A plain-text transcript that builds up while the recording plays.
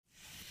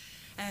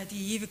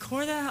Die Eva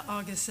Corda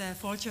agus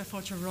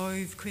fáilte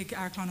roimh chuig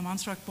airclán am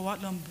anstrach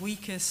bhhatlum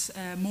buchas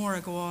mór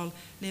a gháil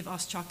libh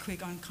as teach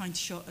chuig an caint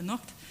seo a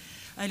nocht.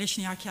 Eilis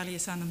ní ceala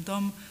is anam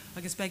dom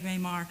agus beag mé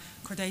mar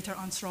chordétar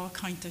an srá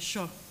cainte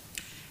seo.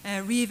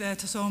 Riomh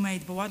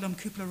tasóméid bhhatlum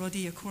cúpla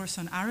rudaí a cuas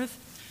an Arab.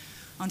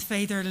 An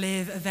féidir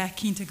libh a bheith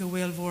cinnta go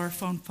bhfuil mhór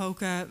fan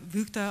fóca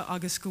bhuachta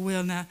agus go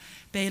bhfuil na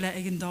béile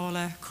ag an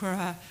dála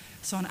curtha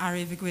san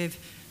Arab a gcuibh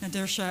na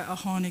dúirse a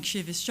tháinig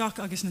sibh isteach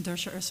agus na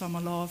dúirse ar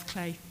sama lámh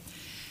clé.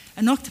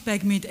 A nocht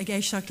beag míid ag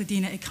éisteach le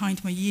daine ag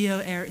caint ma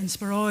díal ar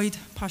inspiráid,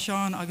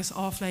 pasán agus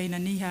áflé na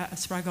níthe a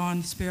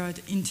spreagán spirid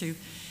intu.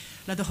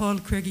 Le de hol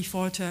cruigí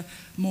fáilte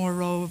mór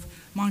rómh,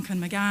 Mancan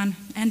McGann,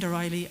 Enda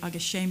Riley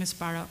agus Seamus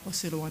Barra ó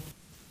Sullóin.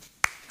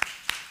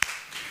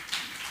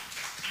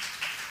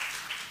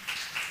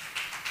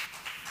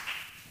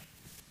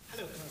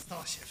 Hello,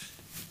 Starship.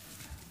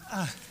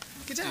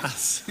 Good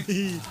as.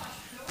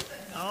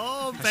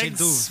 Oh, big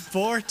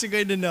sport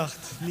again the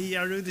nacht. Ní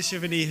arúda si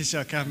bhaní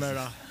seo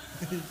camera.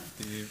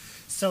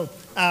 So,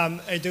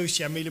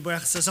 dúisi, míle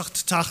buach sa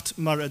socht tacht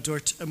mar a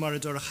dúirt a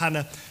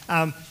chana.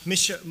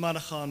 Mise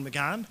Monaghan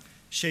McGann,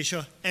 sé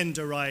seo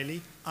Enda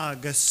Riley,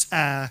 agus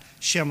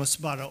Seamus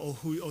Barra ó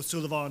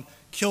Sullóin,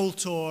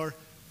 Ceoltóir,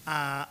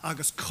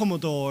 agus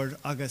Commodore,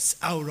 agus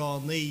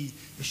Árán ní,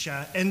 is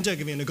Enda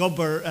go bhíon a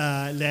gobar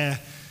le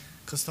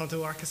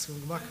Constanto Arcus go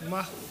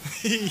ma.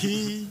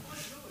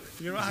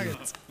 You're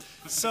right.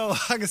 So,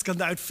 agus gan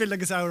out fill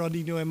agus Árán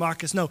ní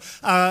Marcus. No,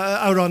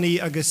 Árán ní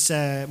agus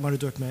mar a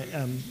dúirt me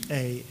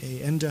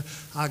Enda,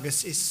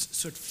 agus is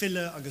sort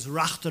fille agus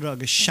rachtar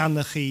agus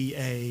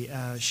seannachaí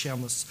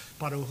Seamus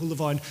Barra ó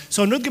Sullóin.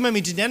 So, nud go mé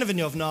mi dinenah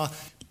ná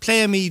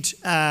play míid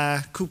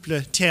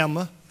cúpla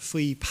téama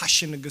faoi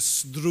passion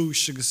agus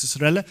drúis agus is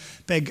riile,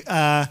 beg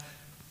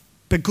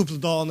cúpla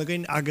dáin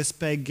againn agus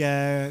beg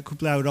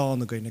cúpla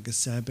Árán againn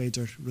agus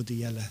beidir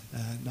rudí eile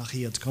nach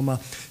iad comma.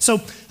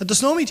 So,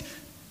 dus nóid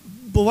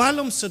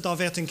bhhailm sa dá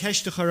bheith an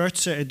ceiste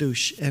chuirte a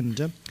dúis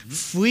Enda.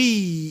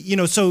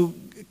 Faoi, so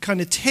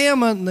kind of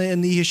téama na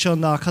níhe seo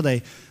ná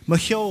cadé, ma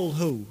cheol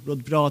thu,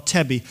 rud bra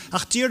tebi.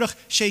 Ach díirech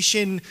sé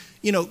sin,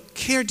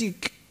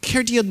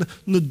 céirdíad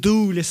na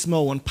dúil is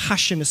mó, an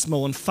passion is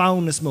mó, an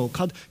fáin is mó,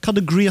 cad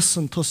a grías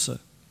an tusa?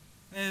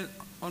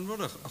 An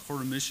rud a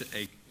chur mise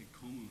ag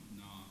cum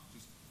ná,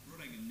 just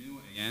rud ag an nua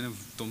a dhéanamh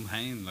dom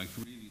hain, like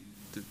really,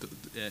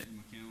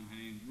 ma ceann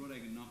hain, rud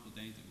ag an nach a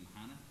dainte an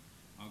hana,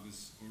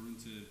 agus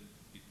orinthe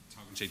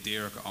tagann sé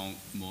déarach an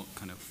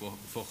kind of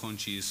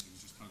fochantíos,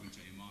 just tagann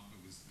sé amach,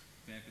 agus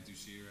fecha tú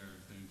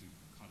siar down to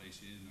cadéis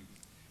sin,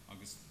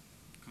 agus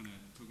kind of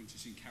tagann sé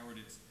sin coward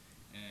it,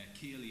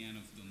 cíal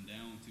dhéanamh dom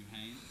down to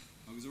hain,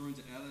 agus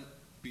orinthe eile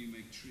bí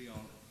meid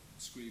tríál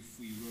scríb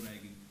faoi rud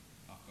aigen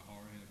ach go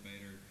háirithe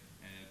beidir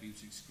bím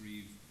sig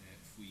scríb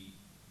faoi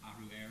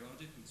ahrú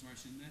éráide agus mar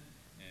sin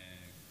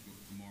go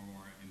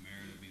mór in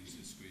Maryland bím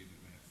sig scríb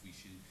faoi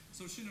sin.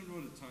 So sin an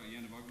rud atá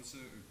dhéanamh agus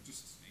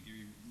just ag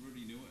gurí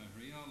rudí nua a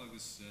réal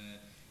agus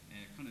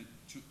kind of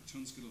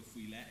tionscail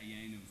faoi le a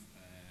dhéanamh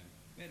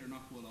beidir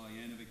nach bhfuil á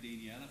dhéanamh ag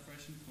daoine eile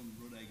freisin chun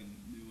rud aigen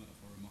nua a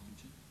chur amach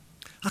sin.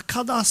 A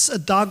cadas a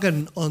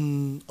dagan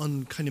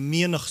an kind of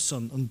mianach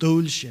son, an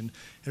dúil sin,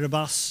 ar a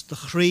bas de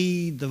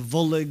chrí, de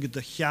bhulig,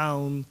 de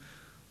cheann?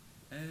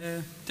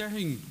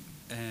 Derhing,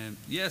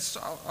 yes,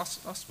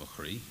 as ma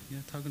chrí,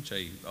 tagann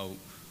sé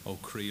ó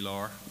chrí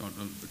lár.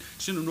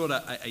 Sin an rud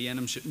a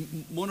dhéanam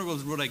sin, mónar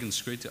bhfuil rud ag an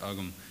scríte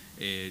agam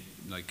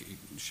like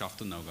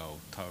seachtain ná gá,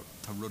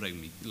 tá rud ag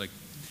mi, like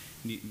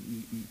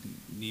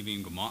ní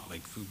bhíon go mat,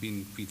 like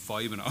bhíon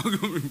 5 an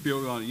agam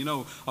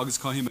beagán, agus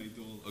caihí mé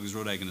dul agus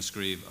rud ag an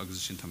scríb agus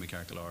sin tá mé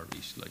ceart lár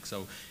rís. Like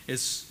so,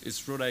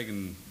 it's rud ag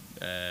an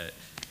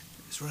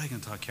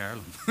tá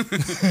cearlam.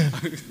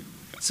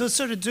 So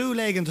sort of dúil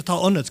éigen tá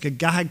ionad go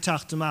gathag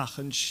teacht amach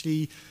an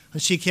sí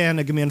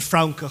céanna go mbeadh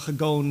Francach a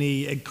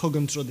gcónaí ag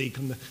cogan rudaí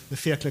chun na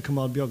fiacla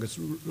cumáil beagas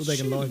rud ag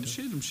an láide.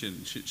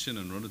 Sin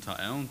an rud atá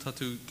ann, tá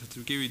tú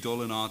géirí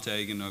dul an áit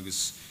aigen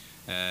agus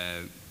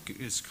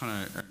is kind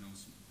of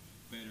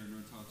beidir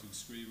nuair tá tú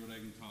scríb rud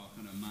aigen tá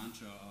kind of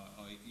mantra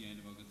a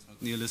dhéanamh agus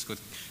níl is go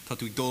tá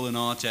tú dul an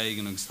áit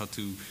aigen agus tá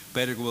tú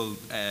beidir go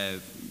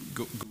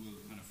bhfuil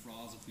kind of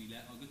frás a bhí le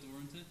agat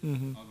orinthe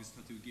agus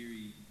tá tú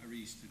géirí a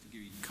rís tá tú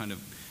géirí kind of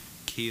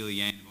cíal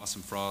dhéanamh as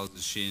an frás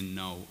sin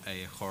nó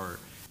é a chur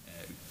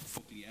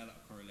foglaí eile a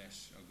chur leis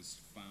agus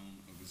fán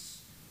agus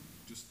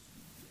just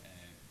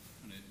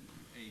kind of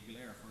é go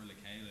léir a chur le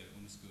chéile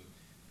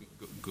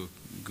go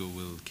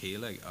bhfuil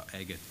céile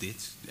ag a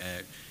dit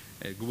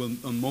go bhfuil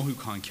an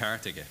mothúáin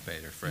ceart aige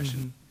beidir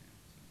freisin.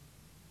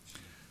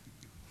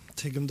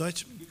 Tuigim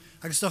dóid.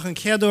 Agus doch an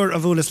céadúir a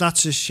bhfuil is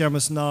láite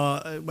Seamus ná,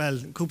 well,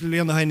 cúpla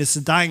bliain na haine sa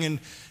daingan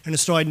ar na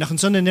stráid nach an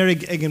sunna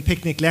nirig ag an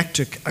picnic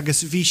electric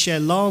agus bhí sé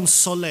lán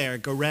soléir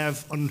go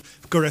raibh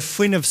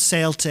fuinmh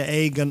saoilte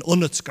ag an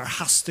ionad gur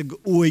hasasta go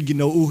uig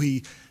nó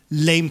uí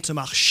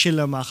léimteach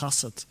silamach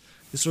asad.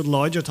 Is rud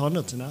láidir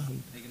tánat ina.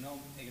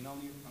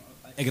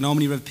 Ag an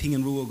ámní raibh ping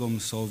an ruúgum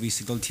so bhí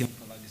sig dul timp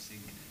agus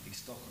ag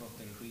stochrocht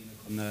ar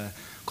chuoine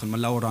chun ma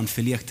leabhar an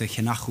filiachta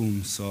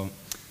chenachúm so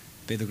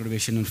beidir go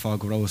bhéh sin an fá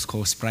gorás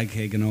có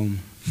spreagthe gnóm.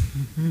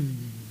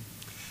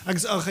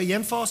 Agus a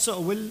dhéon fása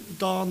a bhfuil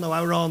dá nó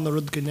árán na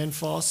rud go dhéon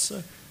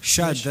fása?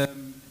 Se de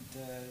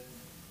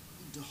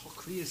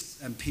chochríos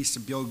pí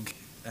beag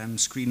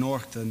scrín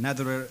nóirta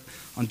neidir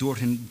an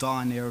dúirthin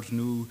dáin ar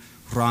nó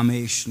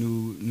ráméis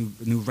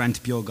nó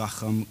rent beag ach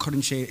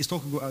chuann sé is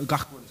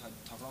gachhfuil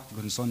táráta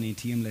go an sonnaí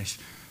tíam leis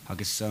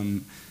agus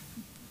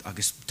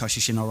tá sé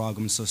sin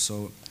árágam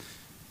so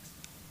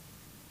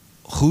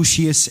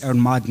chúisios ar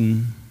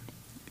madan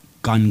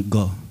gan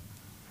go.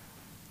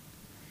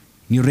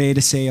 Ní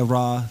réide sé a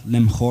rá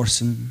lim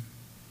chórsan,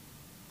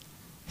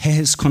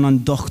 héhis chun an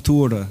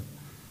dochtúra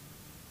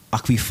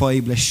ach bhí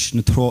fáib leis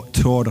na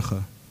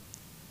tródacha.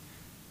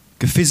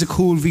 Go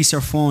fisicúil vís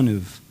ar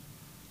fónmh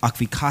ach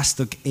bhí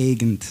castach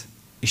éigent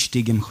is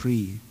stigim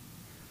chrí.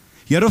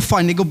 Dhear a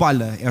fáinnig go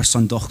balle ar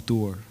san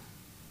dochtúr,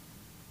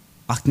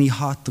 ach ní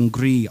hat an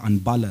grí an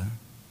balle,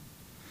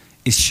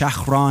 is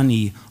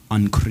seachránaí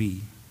an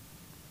chrí.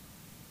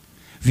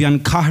 Bhí an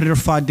cahar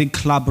fadig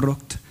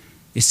clabrucht,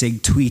 is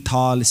ag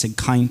tweetáil is ag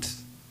caint,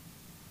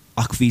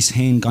 ach vís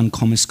héin gan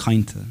cumas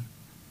cainte.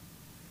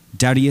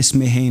 Darius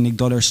mé héin ag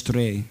dul ar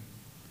stré,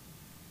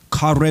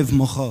 cá raibh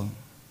mocha,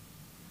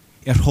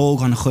 ar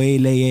thóg an chué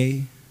le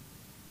é,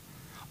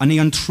 an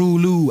é an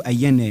trúlú a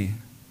dhéine,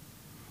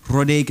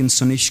 rud éigen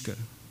san isce.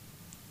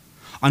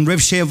 An raibh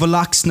sé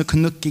bhlax na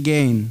canuc i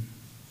géin,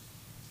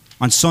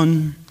 an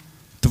son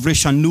do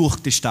bhris an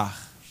nuacht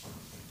isteach.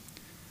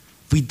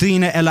 Bhí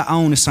daoine eile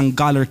ann is an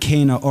galar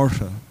céine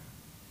ortha,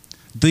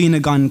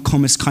 daoine gan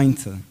cumas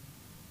cainte,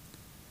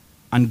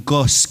 an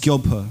go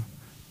sciobtha,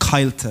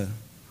 cailte,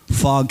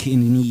 fág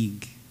in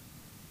níg,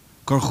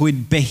 gur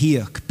chuid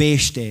behiach,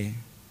 béisté,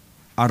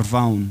 ar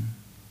bhain,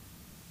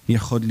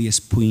 níor chudlí is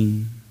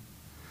puin.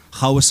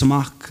 Chawas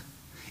amach,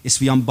 is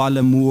bhí an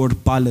balle mór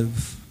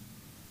ballamh.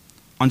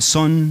 An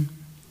son,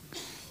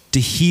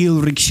 de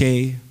híal rig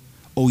sé,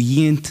 ó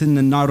dhéanta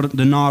na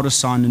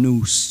nárasán na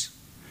nús,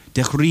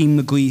 de chrín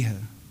na gaotha,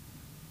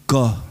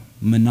 go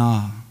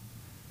maná,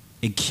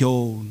 ag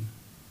ceol,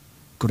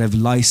 go raibh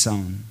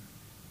laisáin,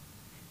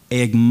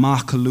 ag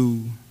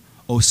macalú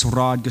ó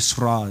srád go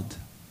srád,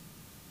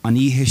 an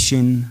ihe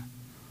sin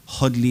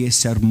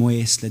chudlíos ar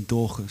mues le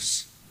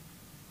dóchas,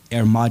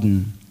 ar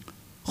madan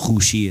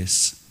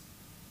chúisios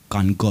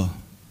gan go.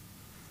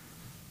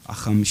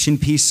 Ach sin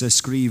písa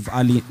scríb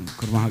alí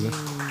gurmaga.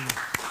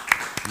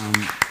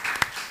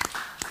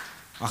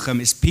 Ach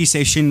is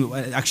písa sin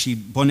actually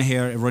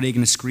bunathe rud éigen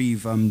na scríb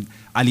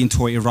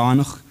alíontóir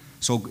Iránach,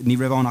 so ní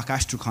raibh annach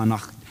astruúchan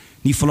ach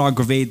ní foláir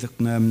gur bhéadach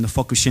na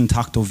focail sin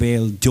tacht ó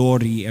bhéal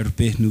deoraí ar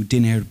bith nó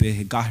duine ar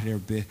bith, gaithear ar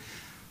bith,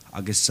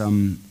 agus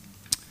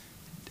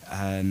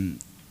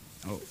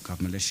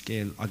gab me leis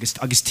scéal.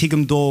 Agus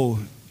tigam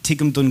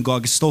dun go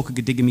agus stócha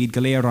go digam iad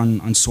go léir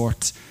an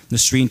sort na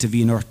srínta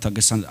bhíon ort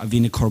agus a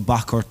bhína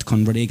corbachart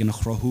chun rud éigen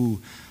nach chrothú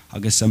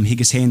agus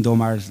higus héin dó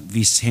mar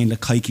vís héin le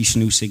caiici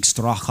snús ag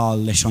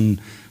stracháil leis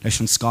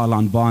an scáil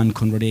an bán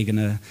chun rud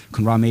éigen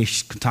chun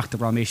ráméis contacta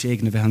ráméis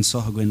éigen a bheith an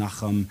sothagain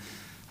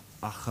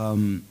ach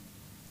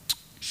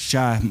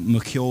se mo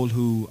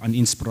ceolthú an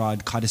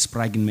inspirad cad is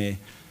spreagan mé.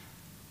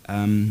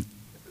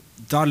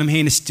 Darlam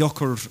héin is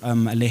deochar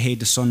a le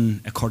héad a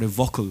son a chuir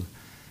vocal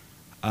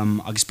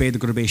agus beidir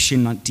gur béh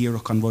sin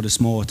díreach an rud is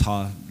mó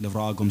tá le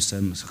bhrágam sa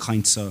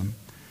chaintsa.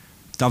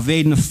 Da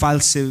bhéad na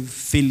falsih,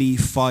 fili,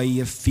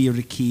 faia,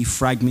 fíricí,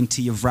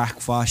 fragmentí a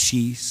bhreachfá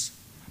síos,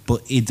 ba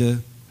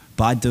ide,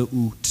 bada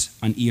út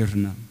an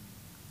íorna.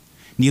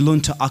 Ní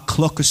lunta a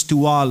clochas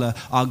dúála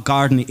a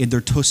garna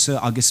idir tusa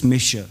agus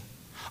mise.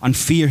 An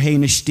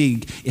fíorhéine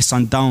stig is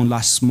an dain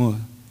las smú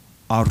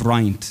a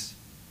roint.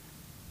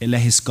 I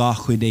lehis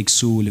gachuid ag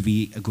súl a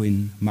bhí a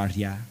gcuin mar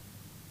dhea.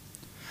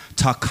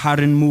 Tá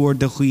caran mór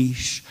de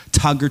chuis,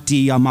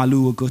 tagartí a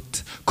malú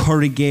agat,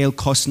 corrigéal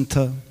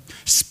cosanta,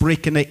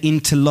 spricana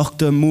inte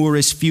lochta mór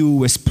is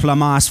fiú is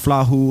plamás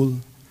flahúl.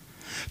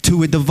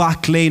 Tú i de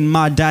vac léin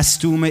má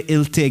dastúma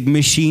ilte ag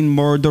machine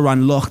murder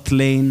an locht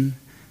léin,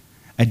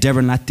 a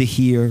deran at de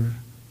hir,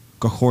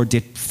 go chóir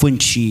dit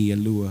funchi a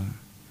lua,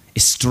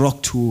 is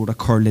structúr a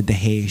chur le de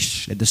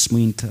héis, le de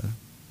smuinta.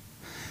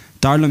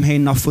 Darlam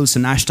héin na full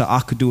san ashta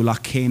acadú la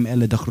céim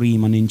eile de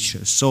chrím an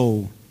inse,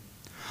 so,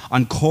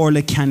 an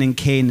cóirle canan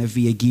céine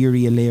bhí a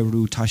géirí a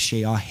léirú tá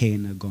sé a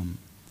héna gom.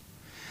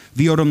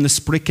 Bhí orm na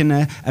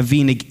spricine a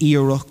bhín ag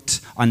íireacht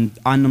an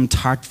anam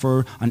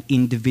tartfar an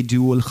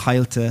individual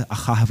chailte a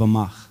chahabh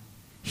amach.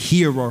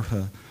 Hír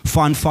ortha,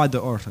 fan fada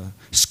ortha,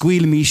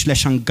 scuil mís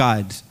leis an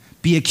gad,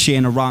 bíag sé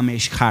an a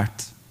ráméis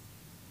chart.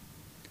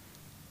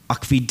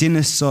 Ach bhí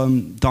duine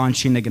san dáin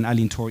sin ag an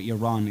alíntóir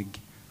Iránig,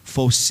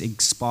 fós ag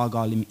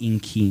spágálim in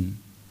cín.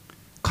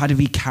 Cad a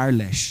bhí cear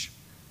leis,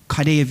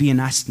 cad é a bhí an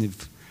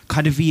asnamh,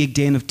 cad a bhí ag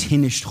déanamh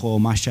tinist chó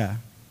má se.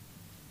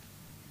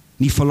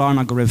 Ní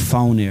folána go raibh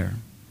fán air.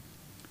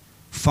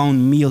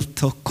 Fán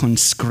míltach chun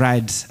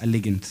scrad a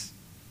ligint.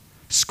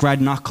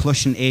 Scrad nach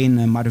cluisin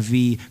éine mar a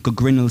bhí go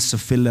grinnel sa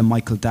fille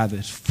Michael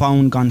David.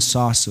 Fán gan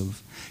sásamh,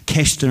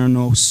 ceistan ar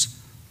nós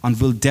an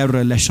bhfuil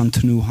deire leis an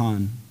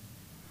tanúhan.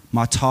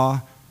 Má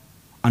tá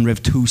an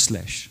raibh tús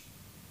leis.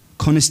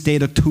 Conas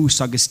déadach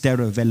tús agus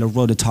deire bheith le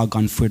rud atá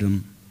gan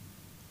fuirim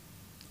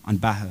an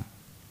bethe.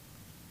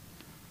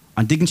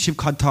 An digann sibh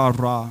cadtá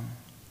rá,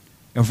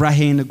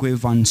 bhreithéana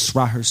goibh an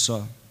srathir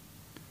sa.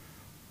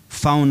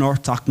 Fáin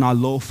ort ach ná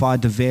lófá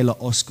de bhéle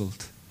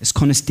oscailt, is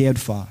conas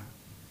déadfá,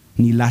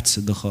 ní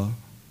leatsa de chu.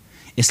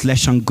 Is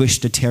leis an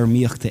guiste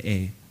teirmíochta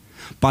é.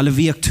 Balla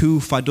bhíoh tú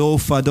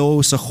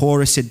fadó sa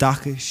chóras i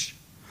dachas.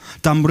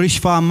 Dam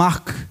risfá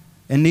amach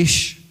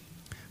inis,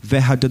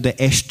 bheitha do de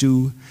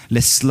eistú le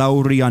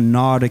slaurí an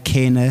nára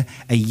céine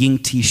a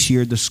dhéingtí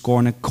siar de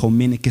scórna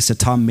cominicis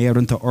atá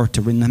méranta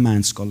orta rinne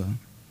meánscoile.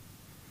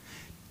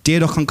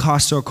 Déadach an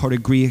casar chor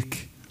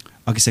gríoch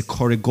agus a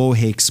chor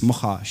ggóhéics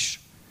mocháis.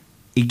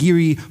 I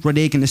ggéirí rud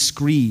éigean na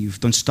scríomh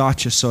don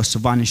státe sa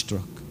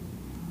bhanisteach.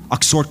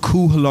 Ach sort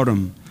cúthal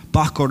orm,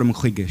 bach orm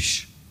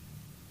chuigis.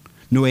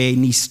 Nu é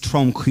níos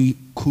trom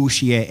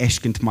cúisi é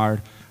eiscint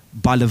mar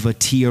ballamh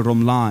tír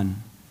romláin.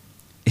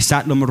 Is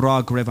atlam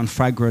rá go raibh an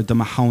freigra de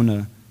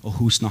mahauna ó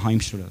hús na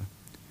haimstere.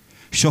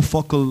 Seo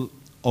focail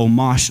ó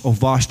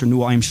bháistar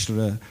nua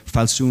aimstere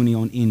falsúní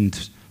ón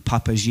ind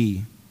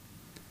papagí.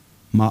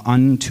 Ma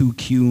an tú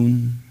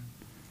ciún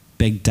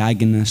beg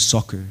daganna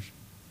soccer.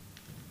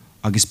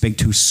 Agus beg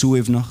tú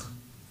suamhnach.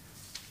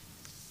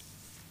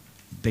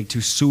 Beg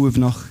tú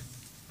suamhnach.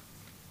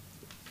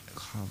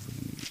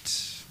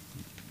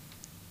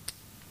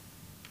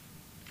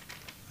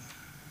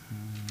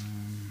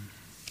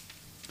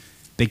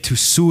 Beg tú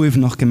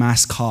suamhnach go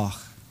meas cach.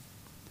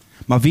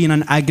 Ma bhíon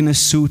an aganna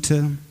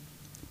súta,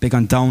 beg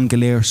an dain go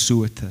léir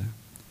suata.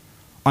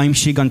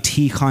 Aimsigh an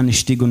tíchan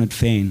is stigunad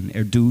féin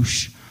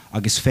dúis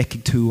agus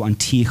feiceigh tú an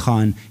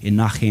tíchan I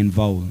nachchéan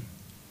bháil.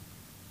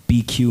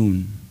 Bí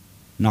ciún,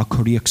 ná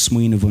choíoch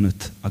smuoine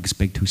bhunnat agus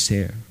beg tú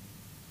séir.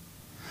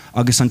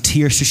 Agus an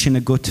tíirse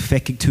sin agat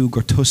feiceigh tú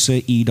gur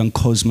tusa iad an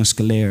cosmos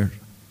go léir.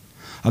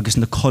 Agus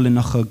na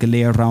colinacha go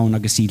léir rán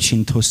agus iad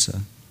sin tusa.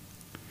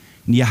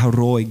 Ní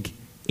athróig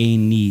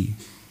éon ní.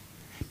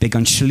 Beg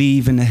an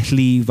slíomh ina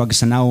chlíomh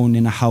agus an ann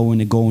ina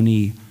hain I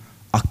gcónaí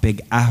ach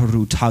beg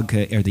athrú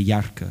tagtha de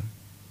dhearca.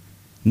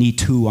 Ní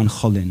tú an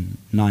cholinn,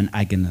 ná an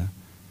aganna,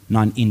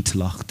 ná an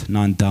intlacht,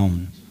 ná an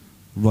dain,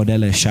 rud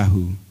eile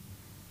seathú.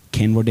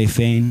 Cén rud é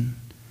féin,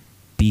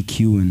 bí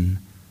ciúin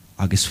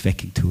agus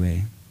feiceigh tú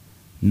é.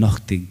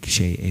 Nochtaigh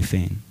sé é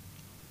féin.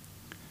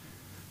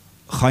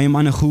 Chaim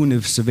anna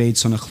chúnamh sa bhéid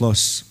sanna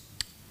chlos,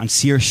 an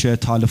siirse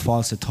tá le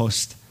fáil sa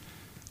tost.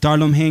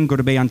 Darlum hen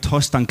gur be an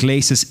tost an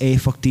gléisas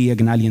éfachtaí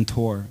ag an alíonn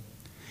tóir.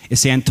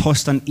 Is é an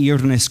tost an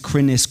iarnas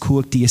crinnis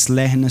cuachtaí is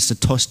lehanna sa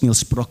tost níl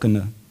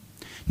sprochanna.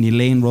 Ní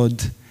léon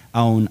rud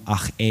ann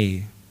ach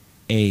é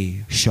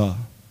seo,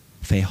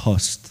 fé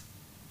host.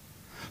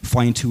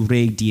 Fáin tú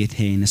réig díad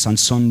hain, is an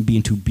son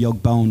bíon tú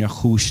beag bán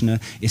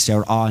chúisna is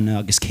ána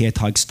agus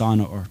cétáid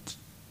stána ort.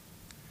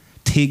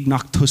 Tig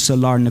nach tusa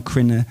lár na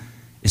crinne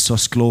is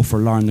os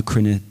glófar lár na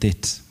crinne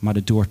dit, mar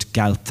a dúirt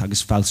galt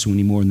agus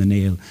falsúní mór na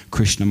nail,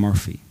 Krishna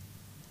Murphy.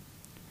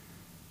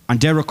 An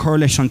deire chur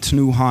leis an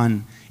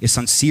tnúhan is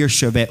an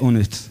siirse bheith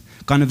unit,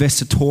 gan a bheith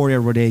sa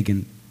tóir rud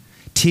éigean.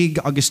 Tig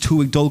agus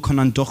tú ag dul chun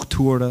an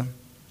dochtúra,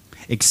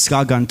 ag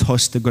scag an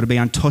tosta gur be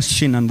an tost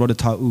sin an rud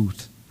atá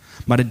út.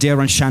 Mar a deir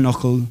an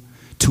seanachil,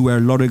 tú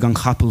lorig an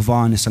chapel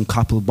bháin is an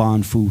chapel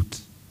bán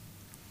fút.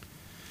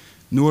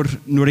 Nuair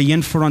a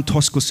dhéanfar an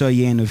toscail sa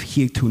dhéanamh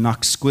hiag tú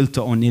nach scuilte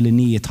ón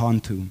Illinois atá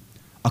tú,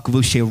 ach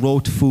bhfuil sé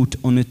rót fút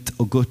unit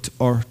a gut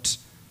ort,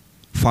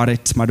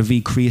 farit mar a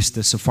bhí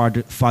Christa sa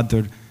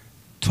fadar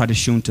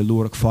tradiisiúnta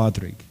luach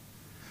fádrig.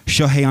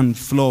 Seo é an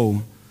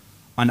flow,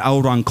 an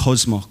árán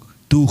cosmach,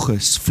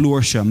 dúchas,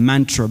 flúirse,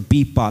 mantra,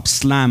 bebop,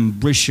 slam,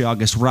 brise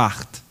agus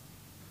racht.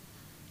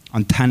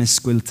 An tanis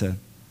scuilte,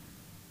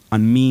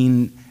 an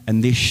mín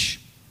an dis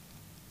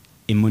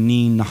I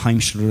munín na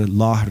haimsere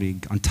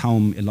láthrig an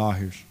tam I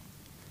láthir.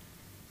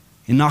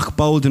 I nach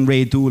bád an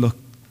ré dúlacht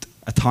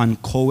atá an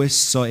cóis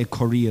sa I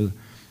choríal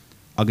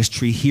agus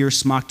trí hir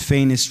smacht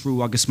féin is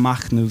rú agus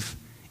machnamh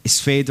is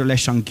féidir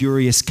leis an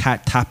gúrias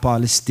cat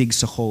tapáil is stig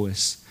sa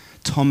chóis.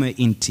 Toma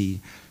inti,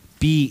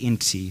 bí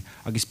inti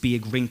agus bí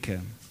ag rinke.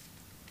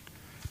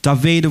 Da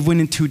bhéad a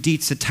bhaineann tú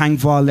díit sa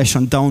tangmháil leis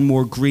an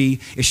dainmór grí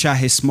is se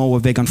his mó a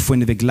bheith an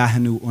fuinine bheith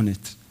lehanú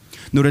unit.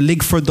 Nuair a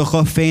ligford do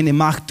chu féin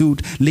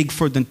imachúd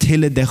ligford an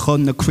tiile de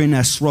chun na crinne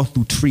a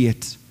srothú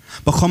tríat.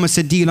 Ba chuma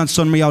sa díl an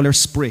son meáil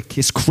spric,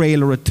 is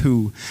créalar a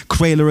tú,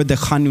 créalar a de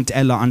chanút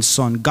eile an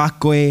son, gach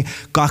go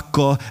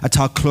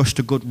atá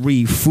cloiste go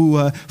rí,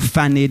 fua,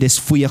 fanid is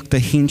fuíocht de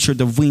hinseir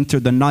de winter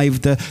de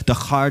naimhde de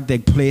chard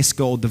ag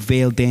pléisce ó de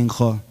bhéal déon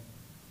chu.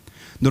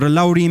 Nuair a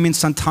labhraí min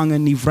san tanga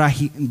ní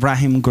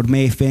bhrahim gur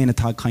mé féin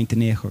atá cainte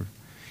néchar.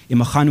 I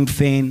ma chanút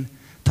féin,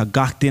 tá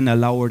gach din a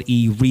labhar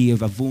I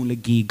riamh a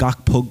bhúnlaigí, gach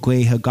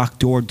puggaithe, gach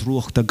dúir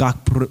drúachta, gach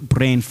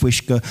brain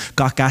fuisce,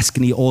 gach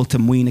ascaní olta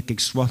muoinech ag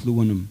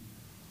srothlúanam.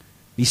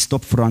 Ní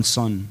stop for an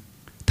son.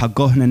 Tá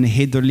gothna na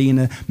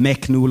hidirlína,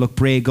 mecnúlach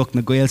brégach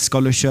na gael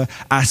scoilise,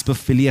 aspa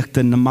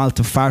filiachta na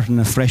malta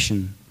farna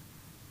freisin.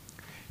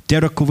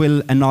 Deirech go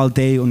bhfuil an all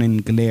day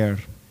unin go léir.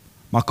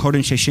 Má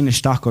churann sé sin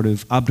isteach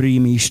oribh, abrí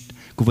míist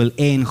go bhfuil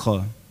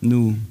éoncha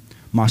nó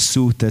mar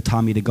súta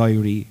táí de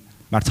gaiirí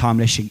mar tám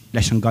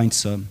leis an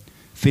gaintsa,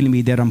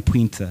 filmí ar an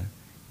puinte,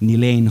 ní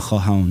léon cho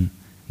hán,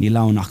 ní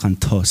lánach an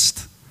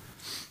tost.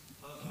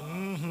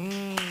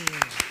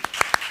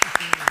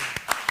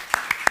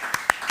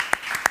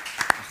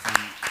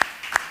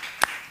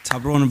 Tá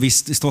brón bhí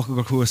stocha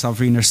gur chuas a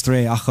bhrín ar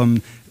stré ach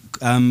chun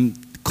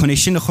é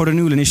sin na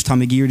choranúla is tá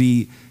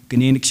géirí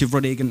gnéananig si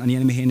bhrd an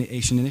dhéana héna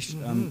é sin inis.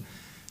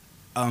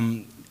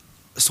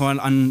 So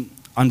an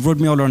rud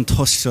méáil ar an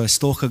tosta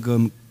stocha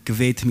go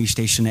bhéit mí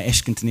station na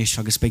eiscintanis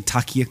agus beag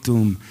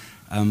takeíochtúm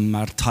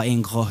mar tá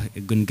aon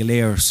gon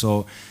goléir.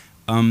 So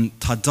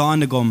tá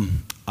dána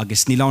gom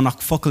agus ní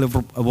lánach focail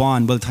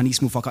amháin, bhfuil tá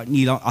níos mú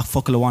ní ach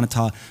focail amháin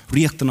tá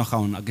riachtanach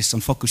ann agus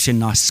an focail sin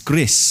ná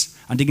scris.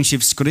 An digann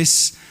sibh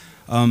scris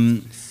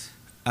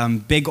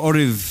big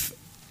oribh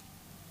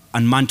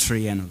an mantra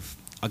dhéanamh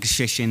agus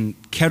sé sin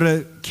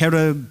ceire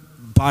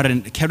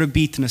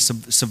bítainna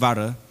sa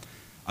bhara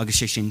agus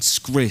sé sin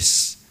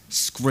scris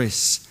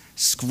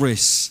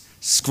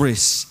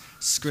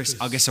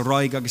agus a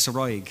roig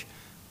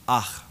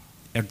ach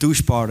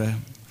dúspáre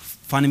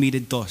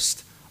fanimíad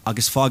dost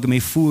agus fága mé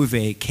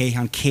fuamhéh cé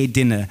an cé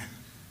duine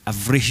a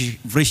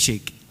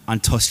bhrisigh an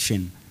tost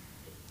sin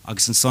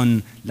agus an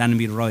son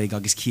lenimíad roig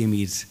agus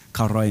cíamíad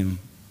cá roim.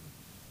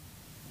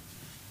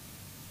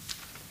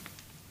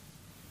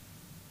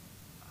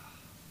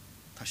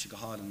 Tá si go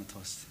háil an na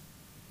tost.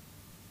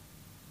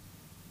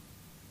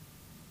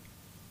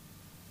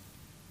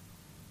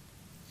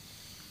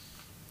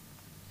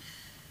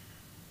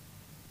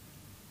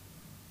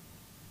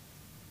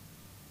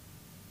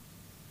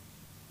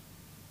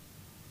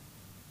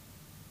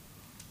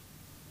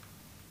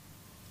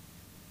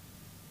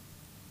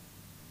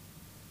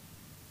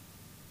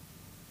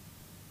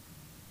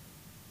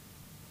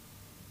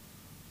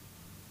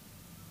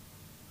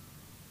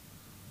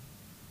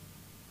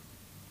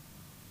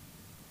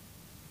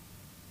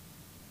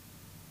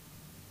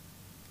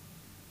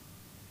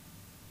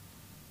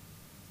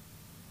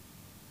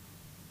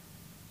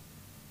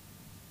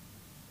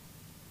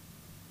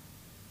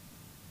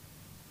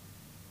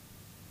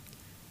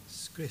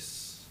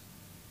 Scris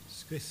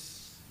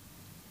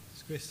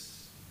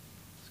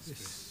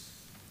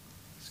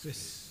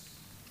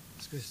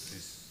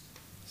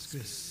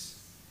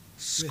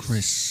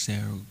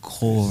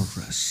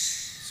chorus.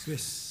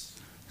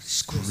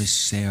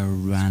 Scris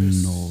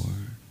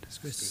ranord.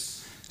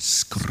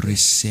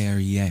 Scris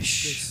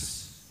yesh.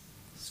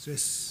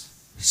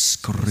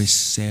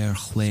 Scris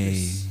chlé.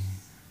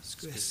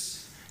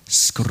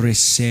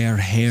 Scris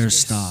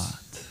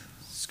hairstad.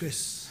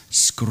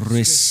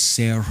 Scris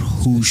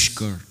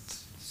húsgurt.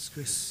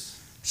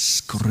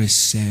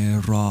 Scris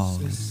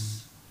rál.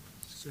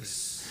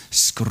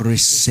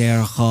 Scris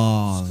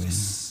ghal.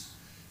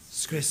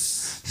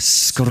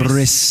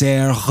 Scris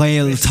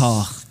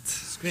ghailtacht.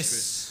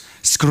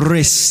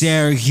 Scris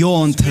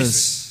giontas.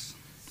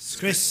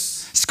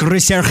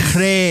 Scris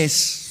chrés.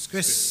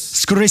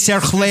 Scris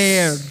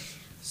chléir.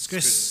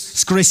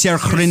 Scris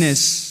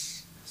chrinnis.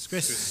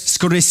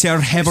 Scris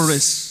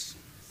heberis.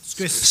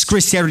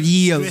 Scris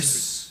yiel.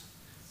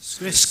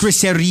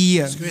 Scris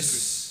ria.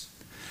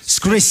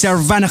 Scris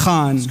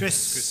vanachan.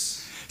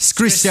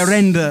 Scris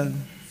enda.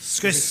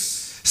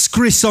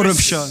 Scris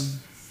orubshan.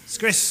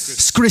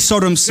 Scris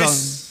orumson.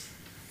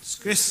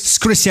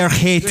 Scris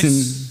héten.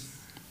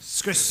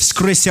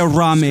 Scris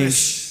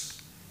ramish.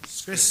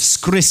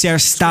 Scris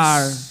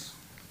star.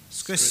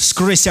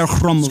 Scris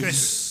chrommel.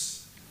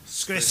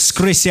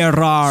 Scris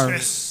rar.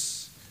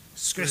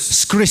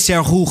 Scris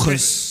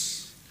hoeges.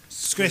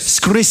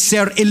 Scris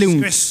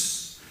ilung.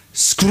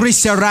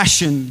 Scris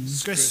ration.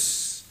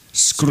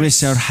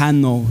 Scris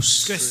hanos.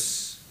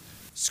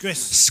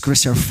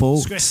 Scris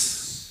folks.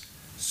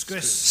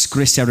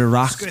 Scris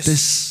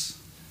irachtus.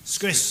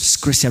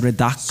 Scris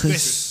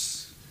redactus.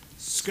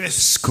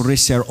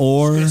 Scris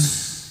or.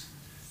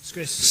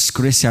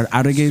 Scris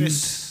arrogant.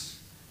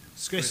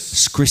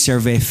 Scris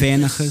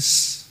bhéfénachas.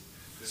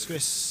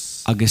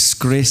 Agus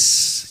scris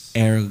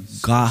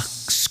gach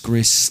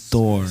scris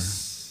stór.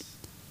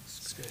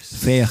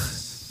 Féach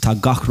tá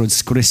gachrod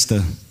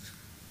scrista.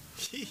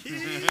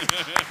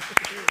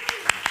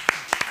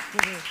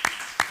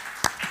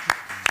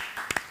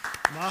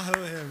 Maho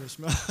Hamish,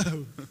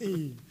 Maho.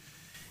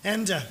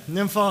 Enda,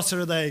 nim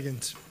fátar a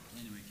dagant.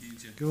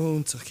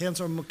 Gúnta,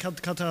 chéantar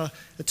cata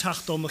a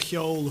tachtó a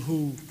cheol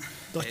hú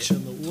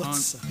dutsin a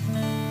utsa.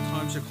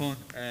 Time se chun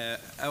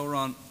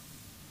Elron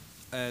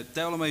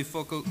Dela mé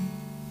focail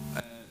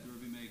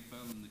bhí mé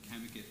fáil na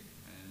chemice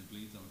na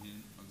blianta á hin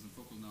agus an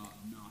focail ná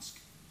nasc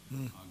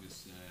agus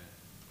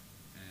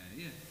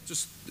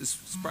just is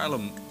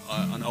sprálam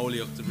an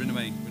óíocht rinne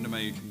mé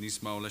níos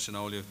má leis an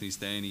óíocht níos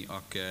déine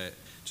ach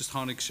just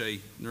tháinig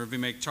sé nuair bhí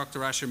méid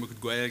teachtar eisiir mu go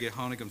gailge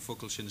tháinig an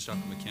focail sin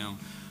isteach me ceann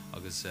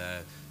agus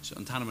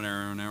an tanman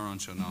ar an Éireann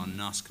seo ná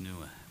nasc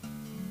nua.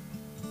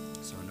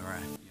 So nuair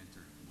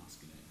dhéantar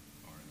nasc in é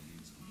or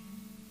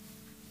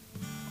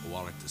a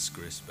bhálach de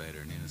scris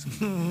beidir níos.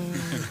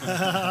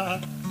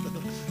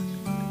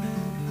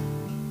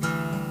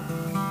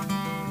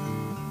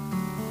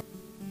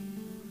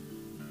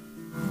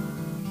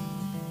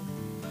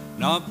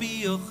 Na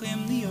bíoch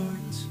im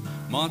níort,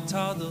 má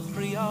tádach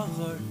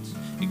riághart,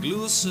 I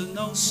glúsa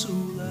nó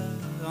súla,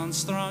 an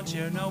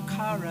stráintear nó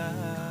cara.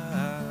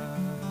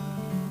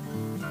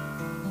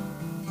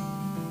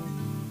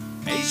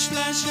 Éis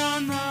leis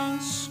an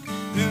nasc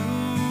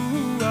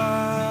nua,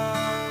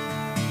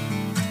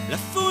 le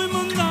fuim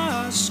an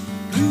nasc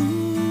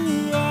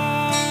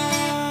nua.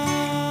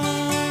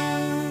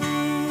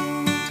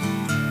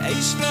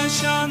 Éis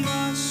leis an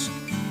nasc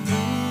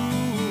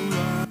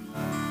nua,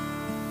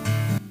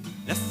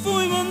 le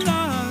fuim an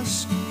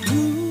nasc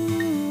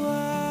nua.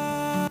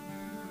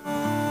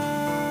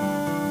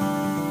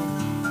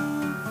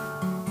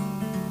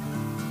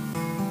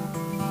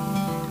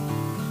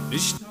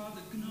 Is tá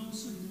de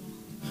gnose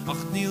lucht,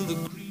 ach níl de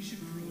críise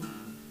grú,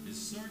 is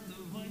soort de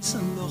weiss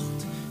an lucht,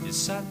 is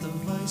sat de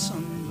weiss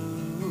an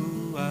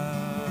lua.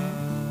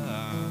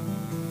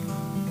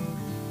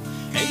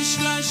 Éis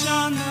leis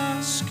an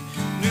nasc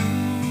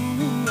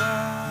nua,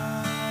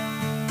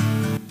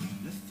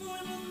 le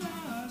fuim an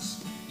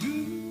nasc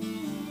nua.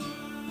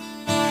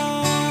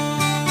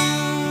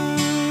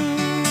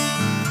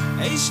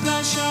 Éis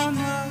leis an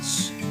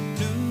nasc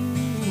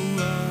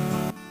nua,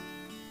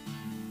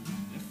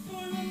 le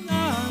fuim an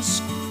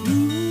nasc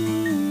nua.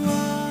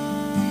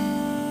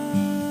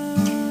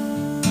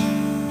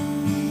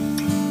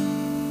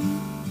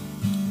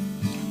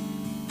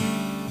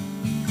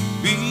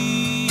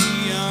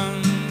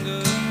 Bianca,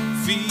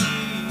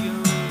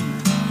 fian,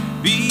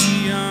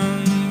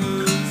 Bianca,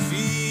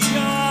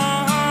 fian,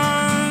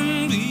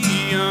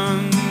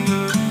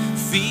 Bianca,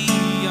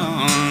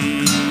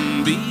 fian,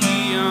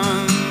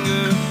 Bianca,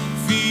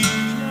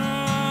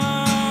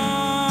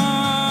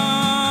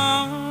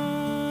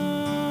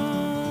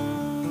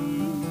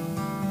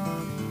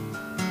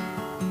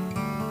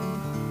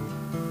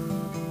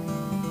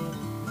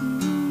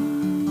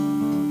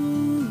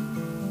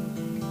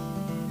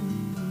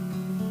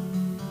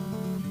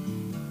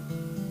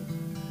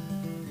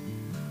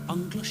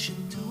 An gluisin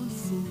tú an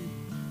fúil,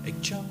 ag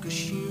teach a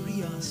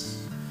sirí as,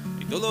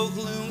 ag dul ó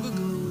glún go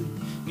glúin,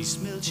 ní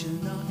smilte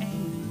na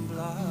ein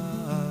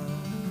blas.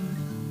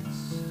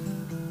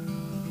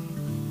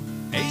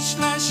 Éis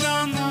leis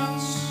an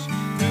nasc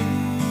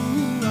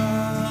nua,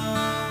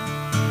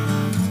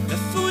 le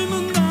fuim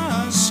an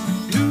nasc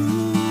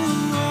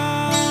nua.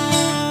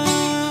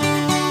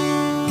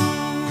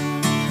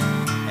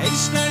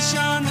 Éis leis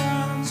an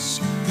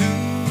nasc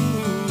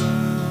nua,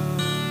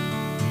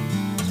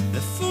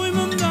 le fuim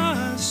an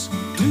nasc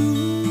nua.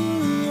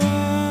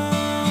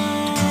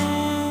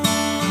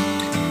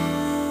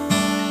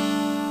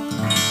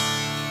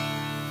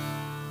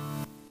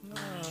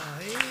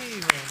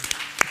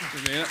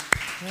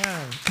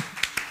 Yeah.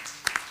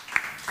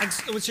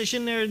 Agus sé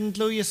sin an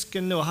glúias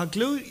gan nua. Ha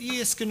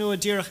glúias gan nua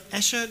díreach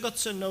eise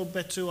gotsa nó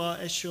betú a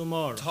eisiú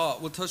mar. Tá,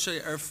 well tá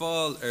sé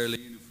fáil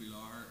líon faoi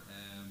lár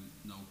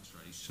nó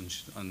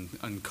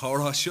an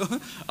córá seo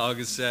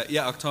agus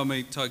ach tá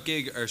mé tá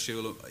gig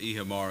siúil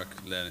ihe marach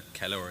le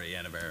ceir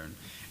dhéanamh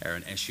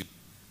an eisiú.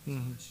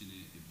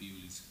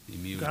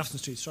 Grafton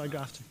Street, Stry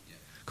Grafton.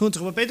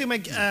 Cúntaach, but beidir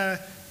meg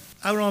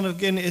Áran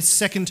again is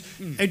second.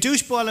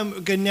 Dúis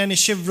bálam gannne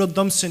sibhrod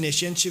domsan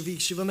is, yen si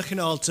bhannach in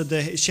alta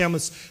de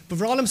seamas. But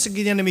bhrálam sa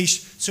gannne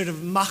mis sort of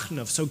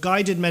machnaf, so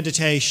guided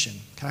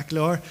meditation.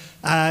 Caclor.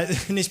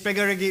 Nis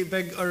begar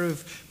beg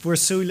arv voor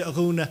súil a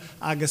rúna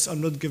agus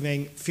an nud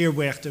gaveng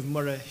fearwecht of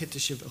mar a hitte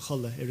sib a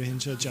cholle ir a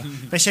hinseja.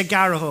 Bei sé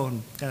gar a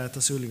hón ta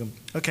súligam.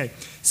 Okay.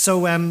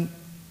 So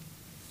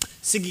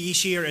sigi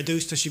shir a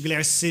dús ta si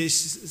gléir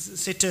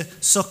sitte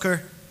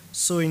sucker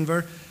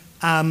soinver.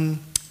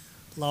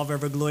 Láver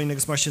ver gloin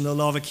agus mar sin no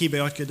láva kibe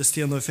áce de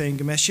stíanú féin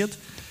gemesiad.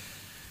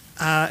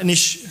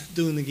 Anis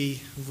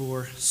dúnagi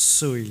vor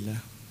súile.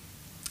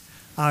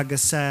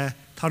 Agus tar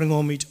an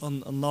ómid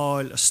an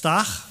náil a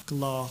stach,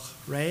 glách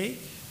ré.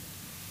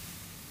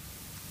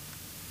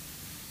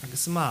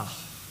 Agus amach.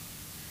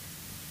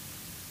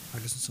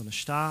 Agus an son a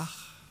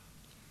stach.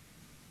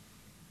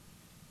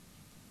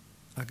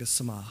 Agus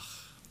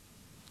amach.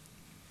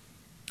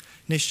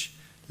 Nis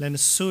lenne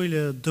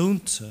súile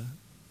dúnta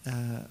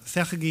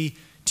fechagi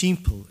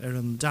timpel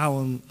an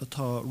dawan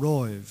atá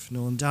roiv,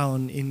 no an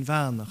dawan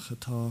invanach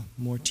atá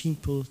mór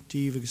timpel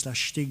dív agus le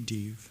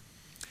stigdív.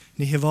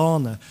 Ní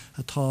hivána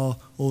atá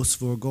os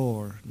vor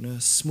gór, na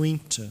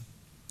smuinte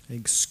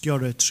ag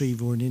sciore trí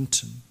vor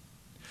ninten.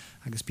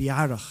 Agus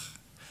biarach,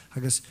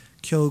 agus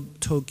tó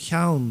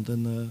ceann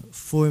den na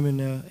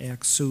formine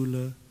ag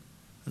súle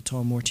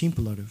atá mór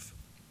timpel arif.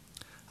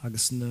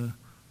 Agus na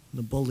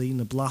bolí,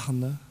 na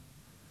blachanna,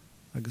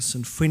 agus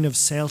an fuineh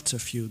selta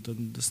fiú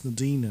dus na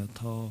díine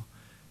tá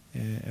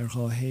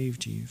gá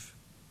héivdív.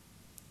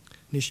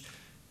 Nis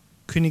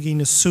cunnigí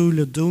na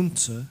súla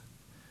dúnta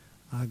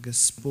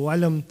agus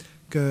bhailim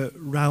go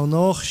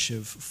ránách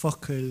sibh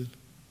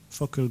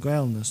focail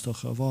gailnas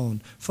doch a bháin.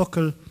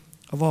 Focail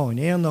a bháin,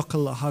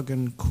 éanachail a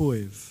hagan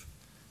cuimh,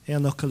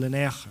 éanachail in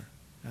éair.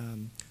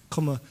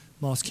 Cuma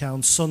más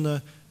ceann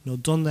sunna nó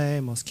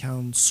dunné, más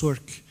ceann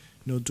suirc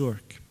nó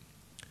dúirc.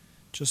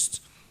 Just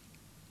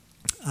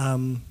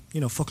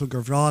focail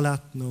gur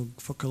bhrálaat nó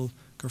focail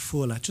gur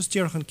fóla. Just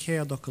dearach an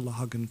céad go le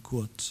hagan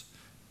cuat.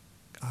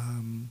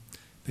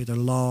 Beidir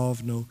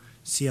láv nó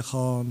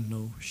siachán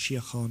nó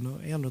siachán nó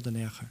éan rud an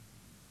éair.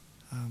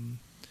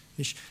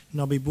 Is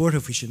ná bí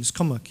búrtha sin is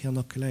cumach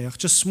cheannach léach.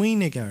 Just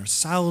smuoinnig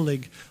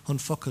saolig an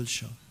focail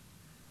seo.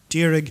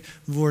 Dírig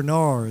bhór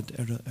nád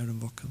an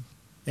focail.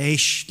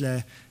 Éis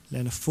le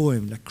na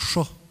fóim, le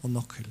cro an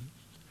nocail.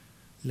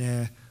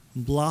 Le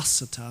an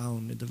blasa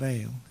ann I de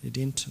bhéil, I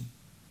dintan.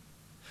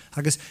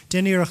 Agus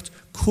déanaíocht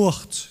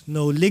cuacht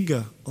nó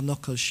liga an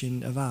nocail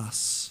sin a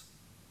bheas.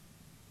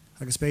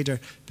 Agus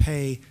beidir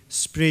pe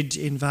sprid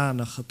in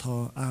bheanach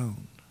atá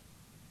ann.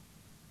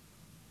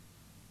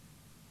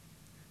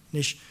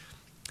 Nis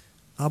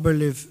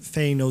aberliv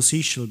féin ó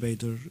síisiil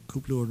beidir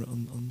cúplúr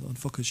an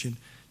focail sin.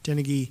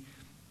 Déanaí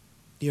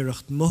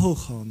íirecht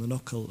mothúcháin an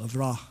nocail a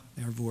bhrá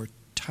bhór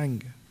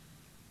tanga.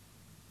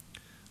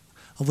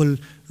 A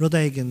bhfuil rud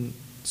éigen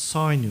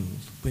sáinúil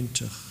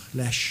buintach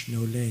leis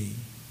nó lé.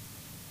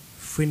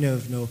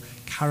 Fuinemh nó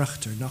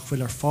charachtar nach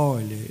bhfuil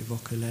fáil I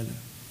bhocail eile.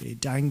 I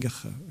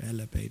dangacha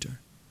eile beidir.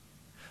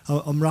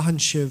 Am rahan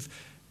sibh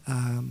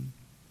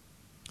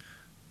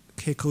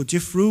cé có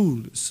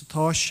difriúil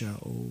satáise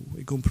ó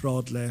I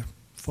gcumprád le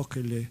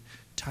focail le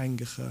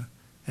tangacha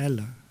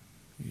eile.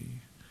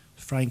 I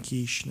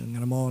Frankíis na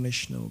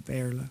Germánis nó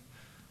béirle.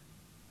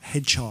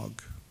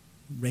 Hedgehog,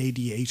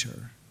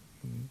 radiator,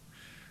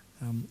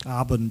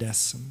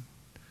 Abendessen,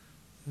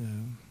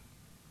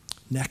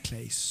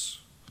 necklace.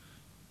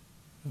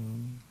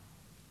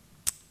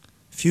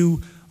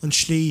 Fiú an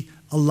slí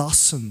a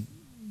lasan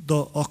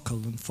do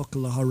ocail an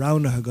focail a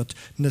thránathe got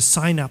na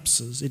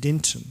synapses I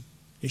dintan.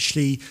 I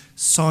slí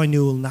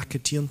sáinúil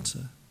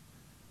nacatianta.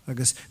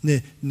 Agus na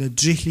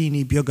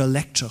drithlíní beag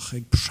electrach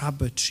ag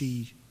praba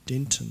trí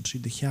dintan, trí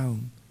de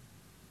cheann.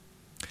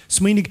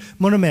 Smuoinnig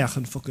mar meach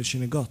an focail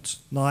sin a got.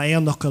 Ná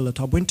an nocail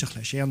atá buintach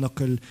leis, an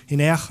nocail in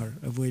éachar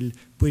a bhfuil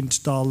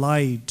buint dá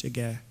laid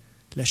aige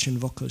leis an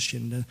focail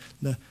sin,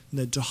 na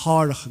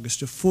dethárach agus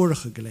de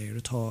fuaracha go léir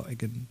atá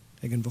ag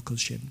an focail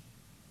sin.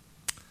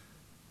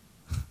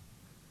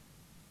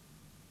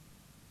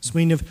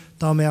 Smuoineh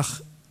dá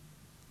meach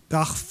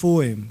gach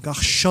fóim,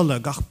 gach siulla,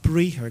 gach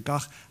bríthir,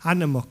 gach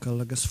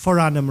animocail agus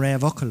foranam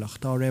réamh ocalaach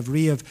dá raibh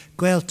riamh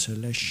gailte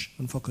leis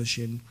an focail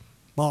sin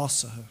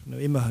básathe, nó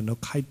imethe nó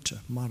caite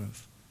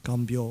marmh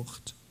gan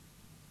beocht.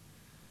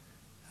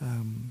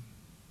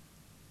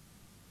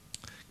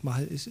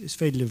 Is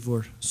féidir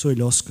bhór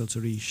súil oscailt a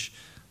ríis.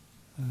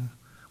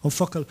 An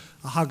focail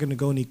a hagan na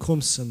gcónaí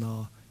cumsa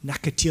ná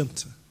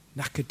nacatianta.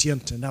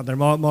 Ná dar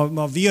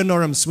má bhíon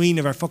orm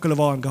smuoineh ar focail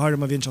bháin go háir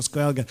má bhíonn se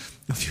scoilga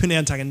a bhíon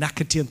éanta an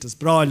nacatiantas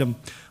bráilm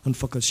an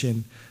focail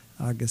sin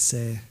agus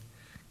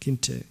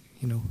cinnte,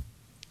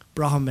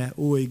 braham me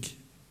uig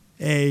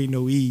é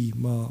nó í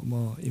má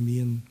I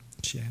míon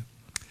sé.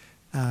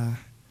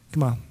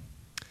 Come on.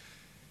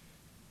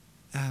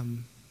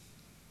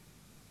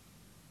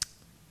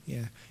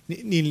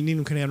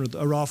 Níl can éanrad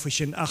a ráfa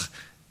sin ach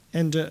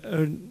enda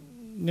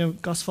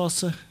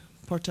gasfása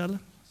portala?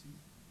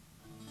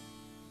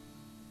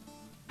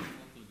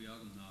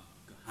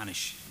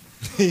 Hanis.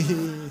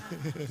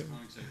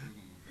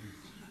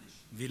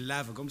 Bhí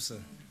leabh a gomsa.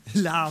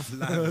 Láv.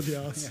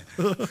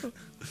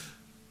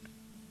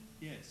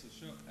 Yeah, so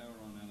sure, hour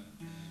on Ella.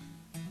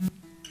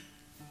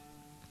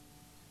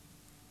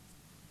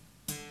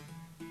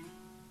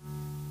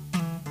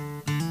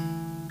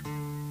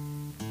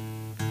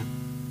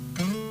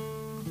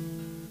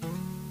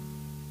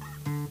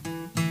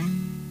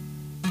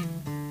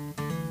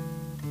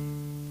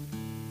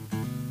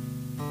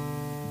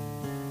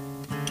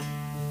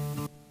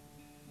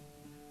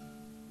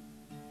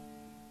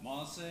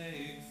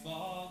 Mosaic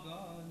fog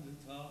on the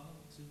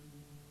tattoo.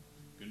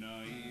 Can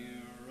I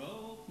hear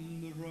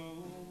open the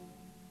road?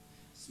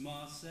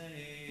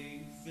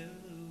 Mosaic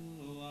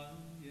fill on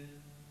you.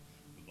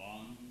 The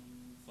bond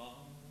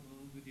fall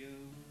with you.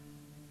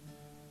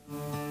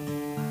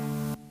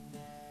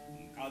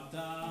 Cut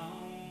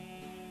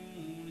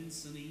down in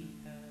sunny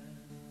head.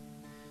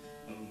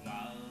 A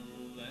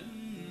valley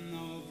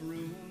of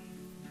ruin.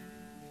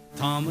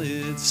 Tom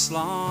it's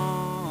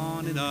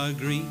slán in our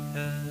green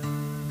head.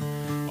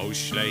 O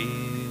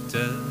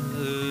sleite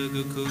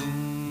gekoen.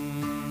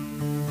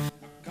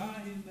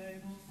 Guide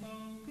mij wil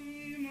van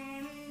die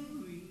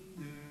mariner.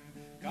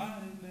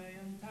 Guide mij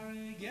een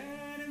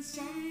target en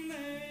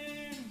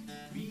Sunday.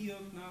 Wie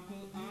ook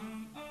nakkel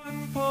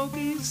aan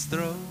pokie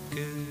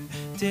stroken.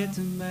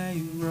 Dit mij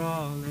een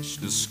rollish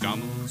de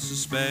skammelse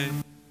speel.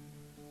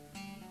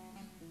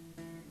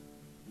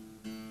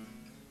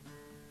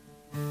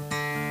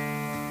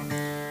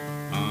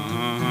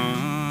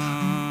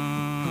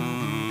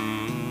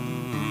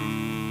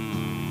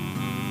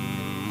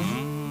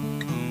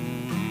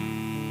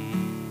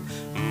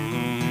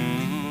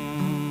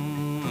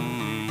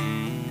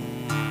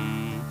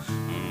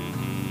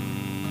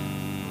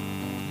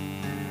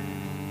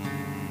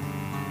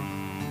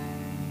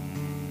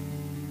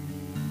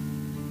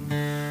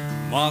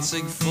 Was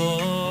ik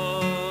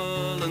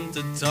vollend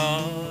te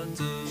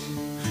taten,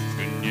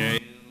 kun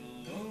jij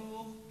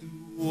loog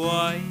doen,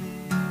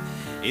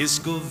 Is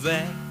go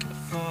bheith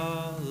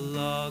fáil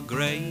a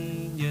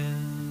gréine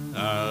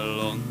ar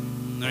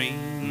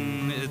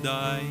lonraín I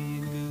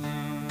daig.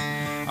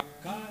 A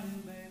caiil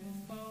mé an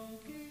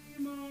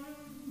fócaí mar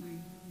an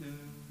líne,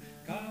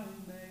 caiil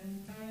mé an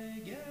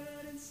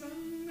taigead in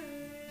sanna.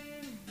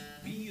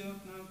 Bíoch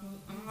ná go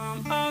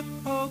ach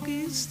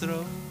fócaí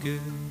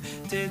stróge,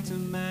 déta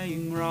mé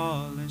an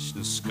rá leis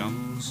na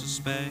scam sa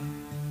spéir.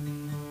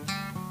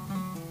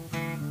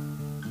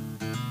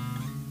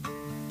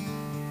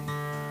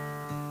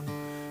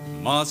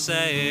 Ma sé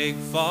ag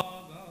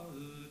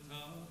fágáil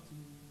tátu,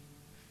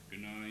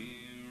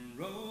 gnáim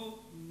ró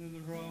na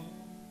rá,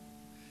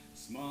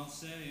 má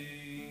sé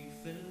ag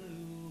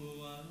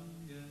fiú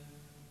aige,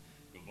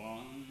 go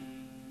bhain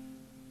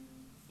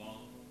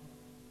fáil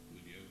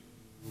udiú.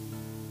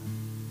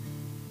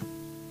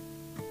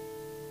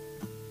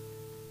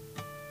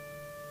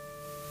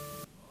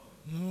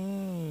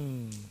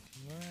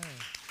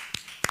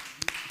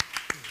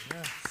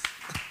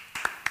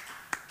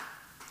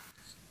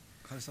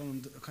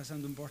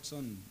 Casan dun bort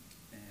son.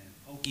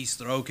 Ógaí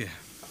stróge.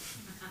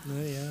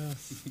 Yeah.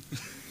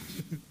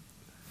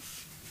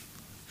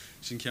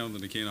 Sin ceann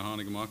na céanna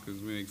tháinig amach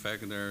agus mé ag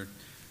feiceann ar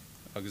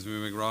agus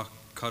mé ag rá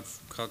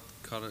cadtá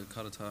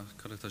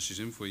sé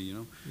sin faoi, you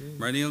know.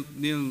 Mar níl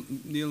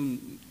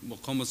mo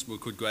chumas mo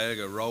chud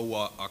gaeilge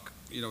ráha ach,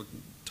 you know,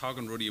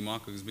 tágan rudí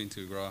amach agus bíonn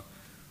tú rá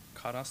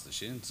cadasta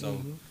sin,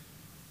 so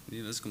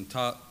níl is gom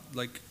tá,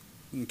 like,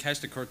 an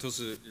ceiste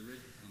chuirtusa I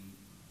rid an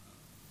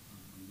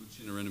good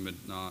sin a rinne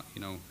ná,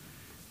 you know,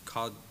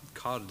 cad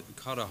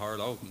a hard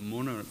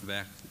muna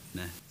bheith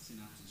ne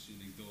sin sin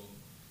ag dul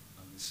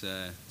agus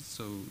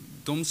so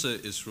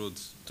dumsa is rud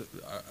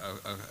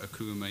a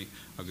cua mé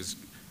agus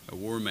a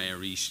bhór mé a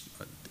ríis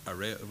a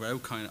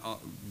raibhcáin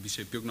bhí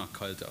sé beagnach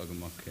caiilte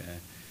agamach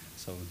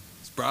so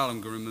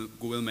sprálam go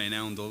bhfuil mé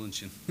ná an dul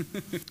sin.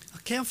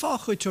 Céim fá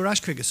chuid tú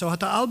rascuige, so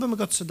hat album a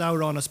got sa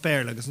dárán a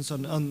spéir agus an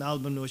son an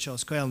album nó seo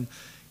scoilm,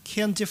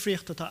 céim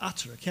difriocht atá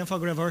atra, céim fá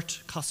go raibh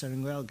ort casar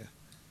an ghilge?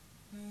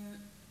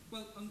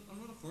 Well, an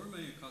rud a chuir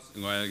mé a casar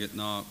an ghilge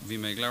ná bhí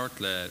mé gleirt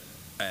le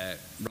Rán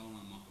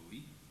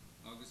Macaí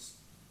agus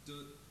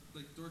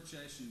dúirt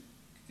sé sin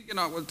thinking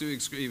not what do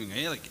screaming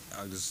hey like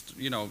agus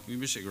you know bhí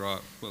mis rá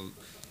well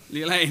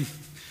líléin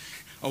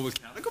ó bhfuil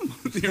catagum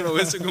you know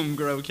is a gum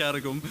go raibh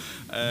catagum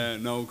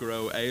nó go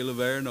raibh éile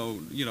bhéir nó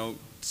you know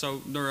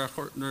so nuair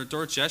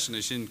dúirt sé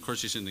sin chuir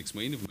sé sin ag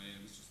smaoinmh mé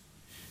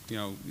you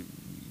know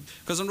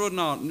because an rud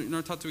ná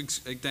nuair tá tú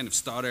ag déanamh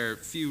stad ar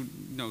fiú you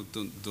know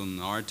dun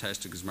ár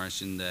test agus mar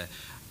sin de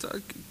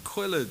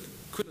chuile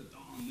dá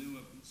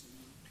nua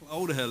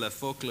ódathe le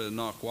focail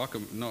nach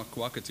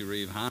cuacha tú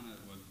riomh hana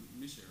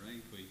mis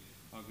rain chuig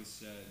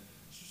agus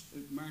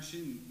mar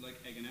sin like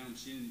ag an am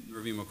sin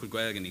nuair bhí mar chud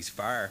gaeilge níos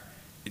fearr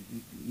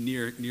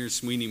níor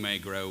smaoinigh mé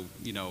go raibh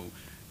you know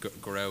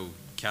go raibh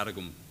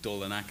catagum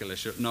dul an aice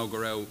leis nó go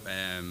raibh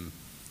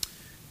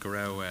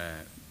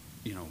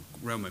you know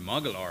raibh mé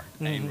magalár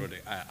aon rud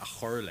a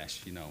chur leis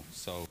you know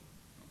so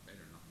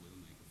better not will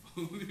mé go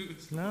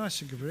No,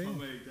 sé go brí.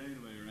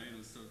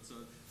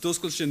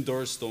 Dúscail sin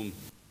dúirstom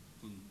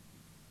chun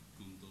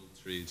dul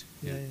tríd.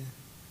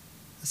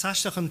 Is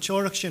aisteach an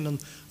teoraach sin an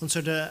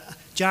sort of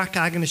Jack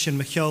aganna sin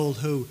me cheol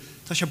thu,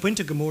 tá sé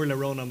buinte go mór le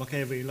Róna mac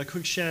éhí, le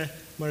thug sé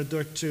mar a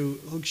dúirt tú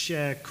thug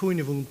sé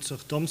cúine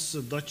bhúntaach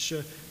domsa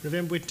Dutse, ra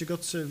bhéon buinte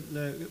gotsa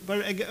le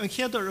an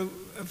chéadar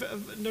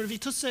nuair bhí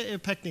tusa I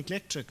Picnic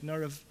Electric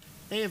nuair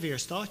éhí ar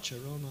státe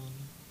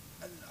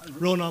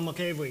Róna mac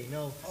éhí,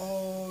 no.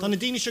 Tá na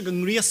daine se go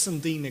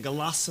ngriasan daine go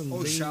lasan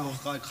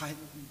daine.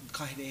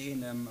 Caid é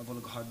héin a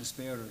bhfuil go hard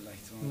despair leit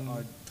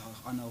tá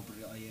anábar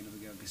a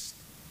dhéanamh agus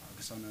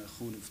an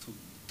chuúnmh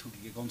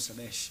tugaigh gomsa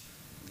leis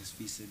agus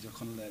ví sé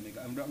chun le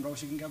anrá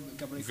sé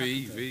gabbar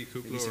Bhí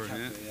cúplair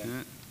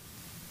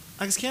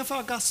Agus céim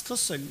fá gas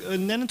tusa,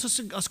 nenan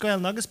tusa a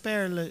scoil agus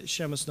béir le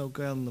seamas nó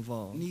gail na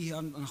bháin. Ní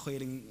an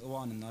chuiring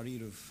bháin an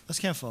áíirmh. As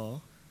céim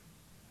fá?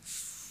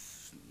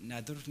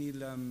 Neidir ní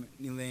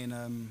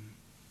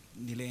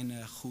léon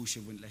chúise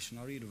bhain leis an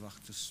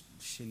áíirmhachtas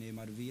sinné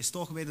mar bhí. Is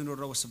tócha méidir nuair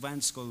rá sa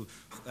bhaintscoil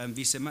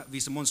bhí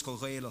sa mscoil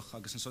ghailech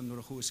agus an son nuair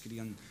a chúscaí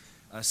an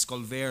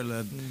scoil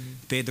bhéirle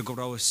béidir go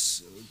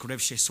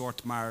raibh sé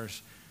sort mar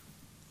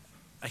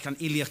ag an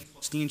iliacht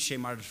sníonn sé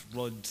mar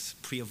rud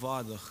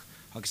príomhádach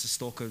agus is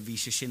tócha bhí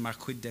sé sin mar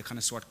chuide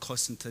chuna sort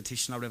cosanta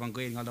tiisna raibh an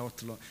gaiing an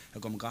áirtal a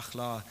gom gach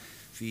lá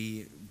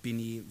bhí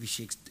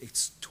sé ag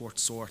tuairt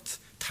sort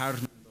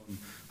tarna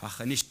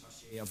ach anis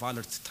sé a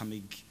bhhailart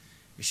tamig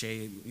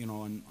sé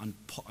an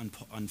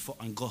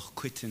goch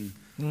cuitin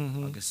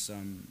agus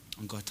an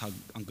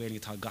gaiing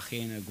tá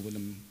gachéine go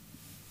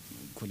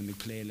bhfuil mé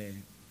pléile.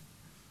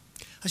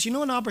 As you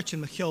know an Albert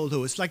in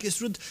Machioldo, it's like it's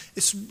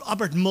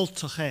Albert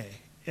multache.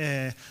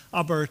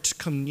 Albert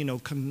can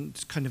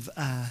kind of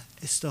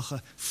is toch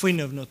a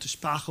fuinov no to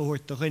spache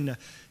hoort to rinne.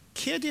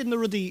 Keer na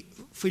rudi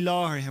fi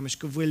láhar hemis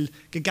go bhfuil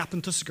go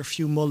gapan tusa gur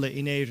fiú mulle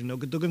in éireann nó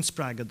go dugan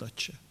sppraga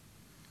dutse.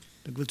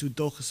 Go bhfuil tú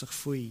dochas ach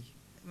faoi.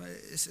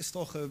 Is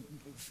toch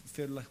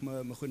fearlach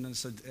me chun an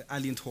sad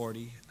alien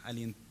tóirí,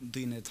 alien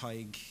duine tá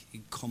ag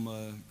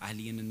cuma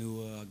alien an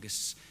nua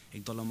agus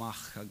ag dul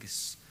amach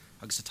agus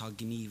atá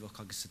gníomhach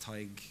agus atá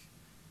ag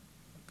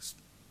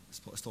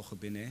is toch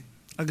bin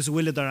Agus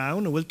bhfuil ar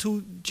ann, bhfuil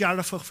tú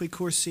dearafach faoi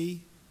cuasaí?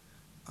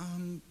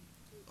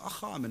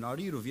 Ach min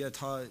áíú bhí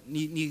tá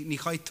ní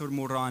chaitar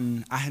mór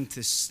an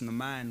ahantas na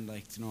man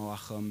like you know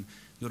ach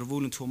nuair a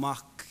bhúlann tú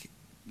amach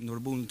nuair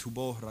a bhúlann tú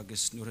bóthar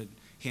agus nuair a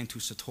héan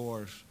tú sa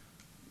tóir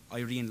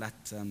Irene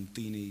let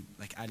duine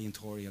like alien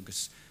tóirí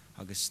agus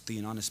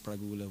duine anas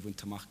bragúla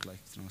bhaint amach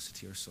like you know sa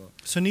tír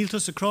So níl tú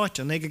sa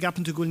cráite, ag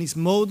gapan tú gúil níos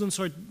mód an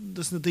sort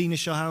dus na duine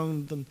seo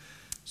hán den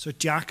sort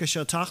dearcha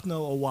seo tachna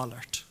ó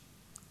bhallart.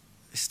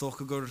 Is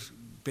tócha gur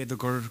beidir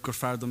gur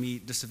fearm í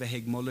dus a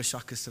bheith molla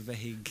seachas a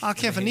bheith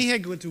Cefa ní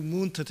heag tú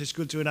múnta is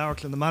gúil tú an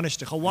áirla na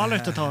maniste, chu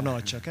bhallart atá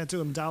náite, ce tú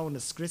am dain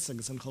is scris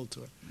agus an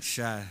cultúr.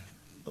 Se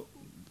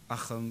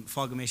ach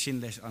fága mé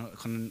sin leis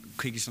chun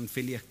chuige an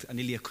filiocht an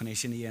ilíoch chun é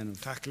sin dhéanamh.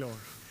 Tá clór.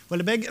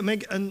 Well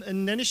meg an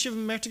nenne sibh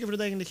merrte go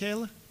bhd ag an de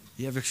chéile?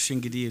 Dhéhah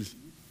sin go díl.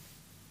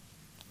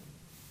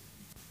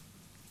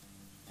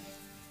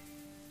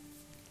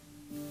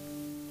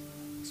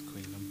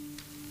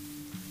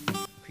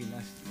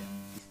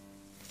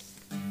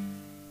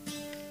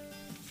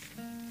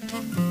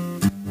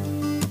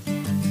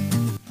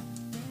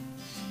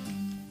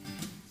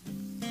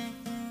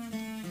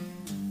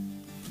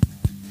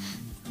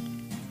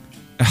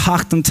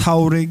 Hacht an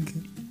taurig,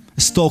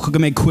 stocha go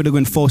méid cuid a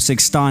gin fós ag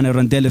stáin ar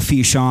an deile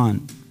fi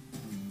seán.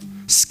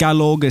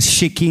 Scalógus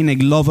sicín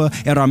ag lova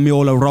ar an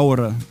meola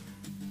róra.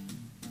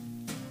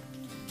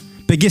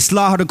 Begis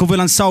láthar go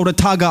bhfuil an saora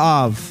taga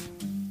av,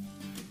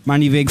 mar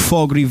ní bheith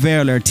fógraí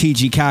bhéir ar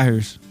TG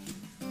Cahirs.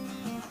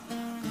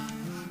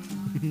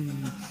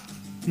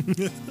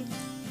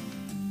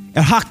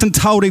 Hacht an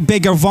taurig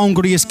beg ar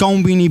bhangarí is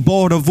gambíní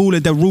bór a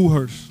bhúla de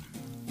rúthars.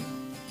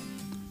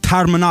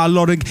 Tarmaná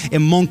lorig I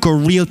munca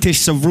rialtis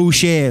sa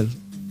bhrúséal.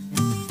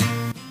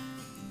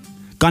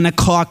 Ganna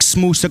cák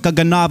smúsach a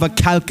gnáfa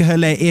calcathe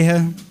le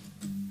ihe.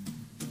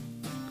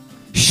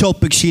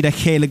 Siopig siad a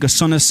chéile go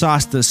sonna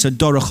sásta sa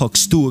dorachach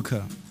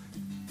stúacha.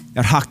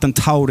 Hacht an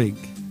taurig.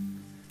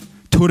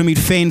 Túra míad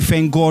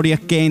féin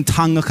góriach géin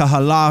tangacha ha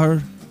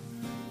láthar.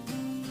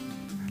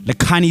 Le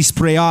cani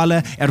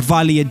spréála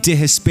bhailí a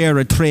dithe spéir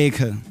a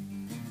tréigthe.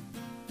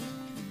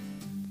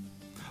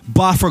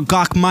 Bafar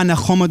gach man a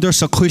chomadar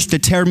sa chuiste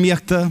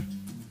termiachta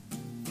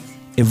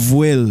I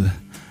bhfuil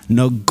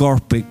na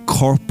gorpaig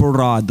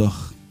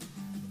corporádach.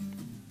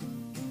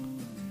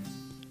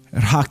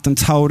 Hacht an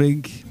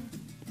taurig.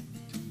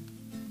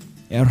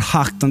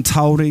 Hacht an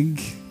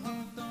taurig.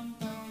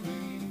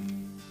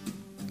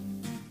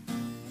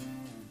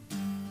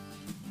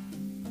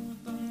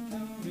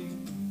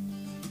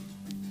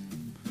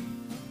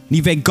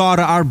 Ní bheith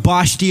gara ar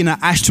báistí na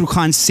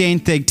Astrúchan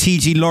Sainte ag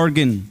TG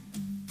Lorgan.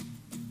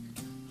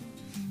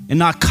 In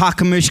na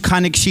cacamish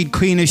canig siad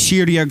cuioine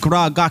sirí ar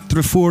gra gach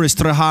fuair is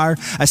trahar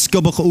a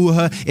scubach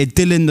uatha I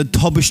dillin na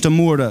tubiste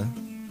móra,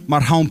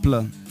 mar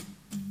hampla.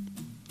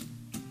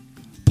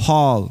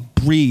 Paul,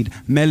 Breed,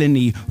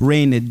 Melanie,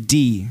 Raina,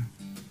 D.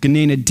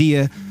 Gnéna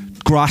dia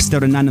gras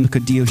ar an anamcha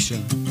díalse.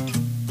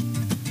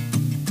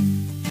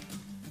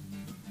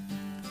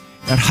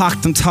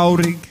 Hacht an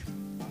taurig.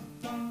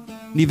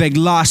 Ní bheith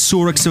lás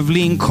súrach sa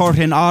bhlíon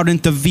corthain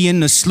áirint a bhíon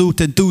na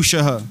slúta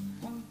dúiseatha.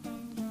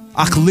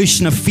 Ach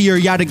lis na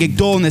fíorhearag ag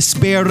dul na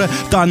spéire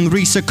dan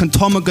rísa chun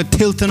toma go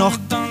tiltanach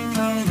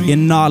I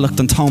nálacht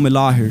an táma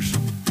láthir.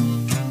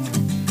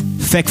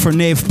 Feic for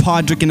néamh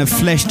pádraig ina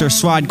fleist ar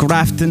sráid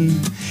grafton,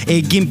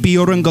 gimpi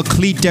oran go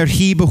clít ar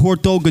híbe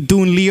thuirtó go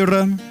dún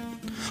líra,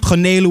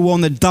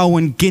 chonéilúón na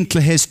dáhain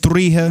gintlathes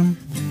tríthe,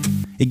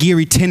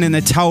 géirí tinna na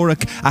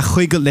tárach a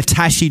chuigil le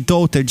taisí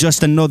dóta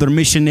just another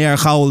missionaire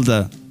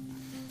chaulda.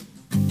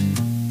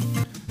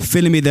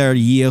 Filmi there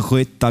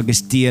yechuit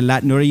agus dia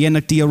lat nuair a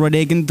dhéanach dia rud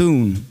ag an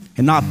dún.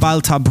 Not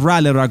balta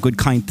braller ar good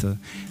kainte.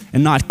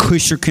 Not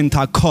kusher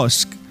tá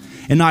cosc.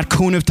 Not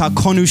cúnamh tá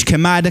conúis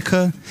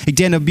cemadacha. Ag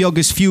déanamh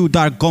beagus fiú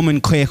dar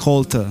goman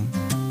chéholta.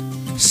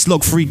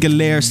 Slug free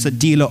galéir sa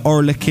díla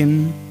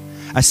orlacin.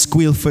 A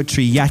squealfa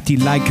trí yati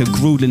like a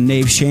grúlan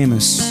néamh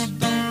Seamus.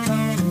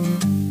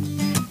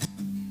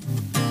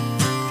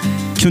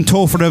 Cún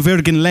tófar a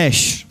virgin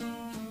leis.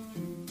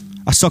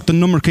 A sucht the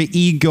nummerke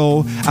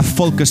ego a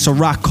focus a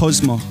rock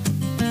cosmo.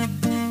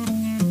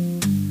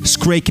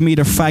 Scrake me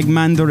der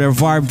fagmander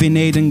var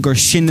vineden gur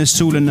shinne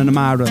solen in the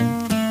mara.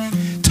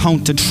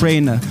 Taunted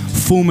trainer,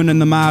 fumen in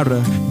the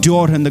mara,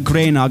 door in the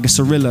grain agus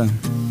a rilla.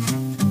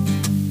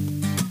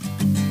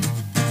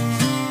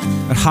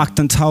 Hacht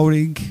an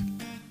taurig,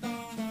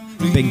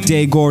 big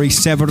day gory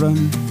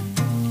severum.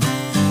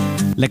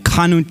 Le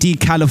canunti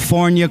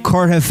California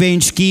corha vein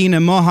skien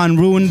and mohan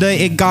ruinda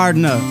I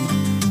gardner.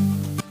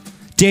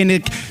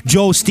 Dénig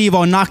Joe Steve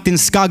ó nachtin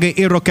skaga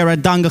irok ar a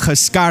dangacha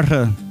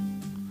scartha.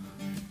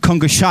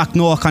 Conga seach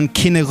nóach an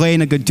cinna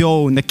réine go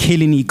deo na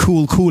cilliní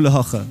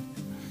cúlachacha.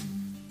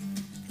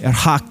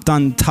 Hacht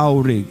an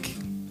taurig.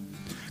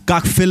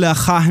 Gach fille a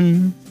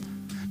chahan,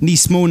 Ní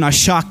smó na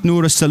seach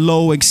nuair sa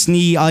lo ag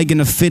sní aigen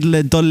na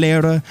fidle do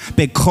léire,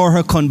 be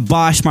cortha chun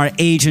báis mar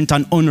agent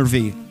an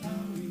unarví.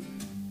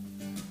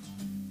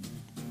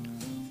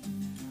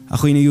 A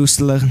chuoine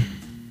úsla,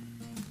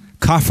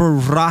 caafar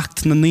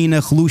racht na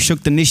nína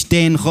chlúiseach den níos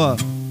déan go.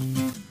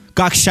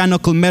 Gach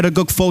seanachil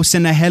meragog fós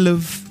in a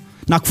hellah,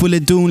 nach fuile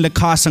dún le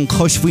cás an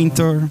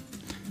cosmhainter,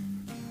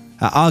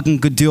 a agan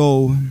go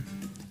deo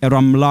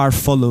am lár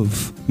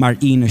folamh mar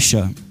ine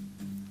se.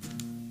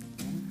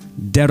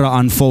 Dera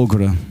an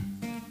fógra.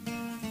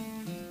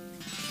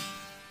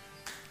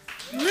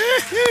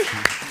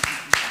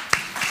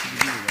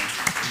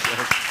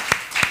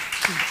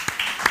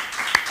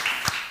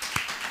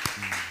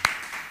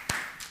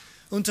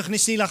 Untach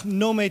nis nílach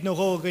nóméid nó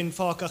rógain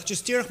fácach,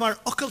 just dúrach mar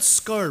ocail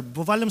scurb,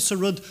 bhhailm sa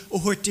rud ó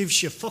thuirt díobh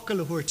se,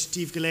 focail ó thuirt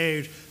díobh go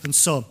léir an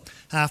so,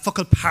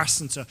 focail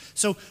pásansa.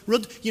 So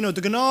rud,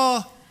 de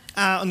gná,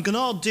 an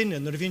gná duine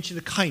nar a bhíonn siad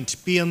a caint,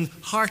 bí an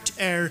hart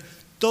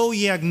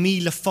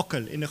 2,000,000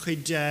 focail ina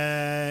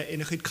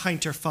chud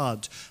caint ar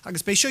fad.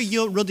 Agus bé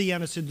seo rud a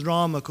dhéanamh sa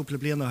dráma cúpla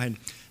bliana hen.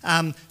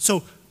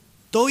 So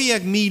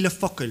 2,000,000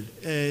 focail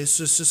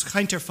sa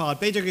caint ar fad,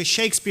 beidir go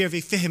Shakespeare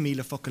bhí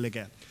 5,000 focail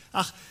aige.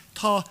 Ach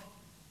tá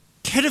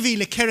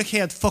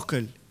 4,000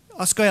 focail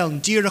as gael an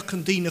díreach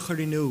an dína chuir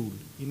inúil.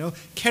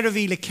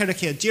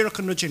 4,000 díreach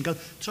an rudin gal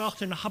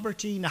tracht na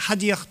habertí, na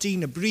hadiachtí,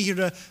 na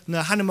bríre,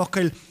 na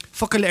hanamokil,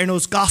 focail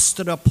nos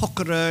gastere,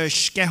 pokere,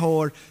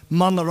 skehor,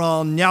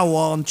 manarán,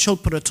 neáán,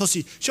 chulpere,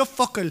 tussi. Seo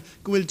focail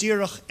gohfuil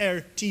díreach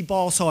tí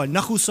básáil,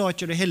 nach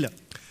úsáid ar a hille.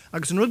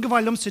 Agus an rud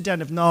gohhail lumsa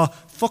denmh ná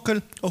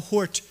focail ó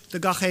thuirt de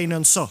gachéin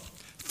an so.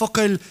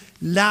 Focail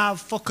láb,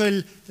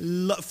 focail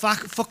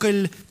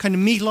kind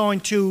of míláin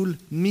túl,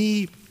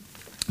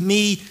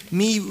 le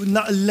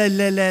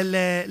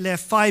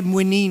 5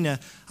 muíine,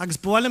 agus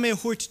bhlam é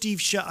thuirt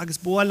díobh se agus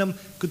bhlam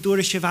go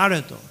dúra se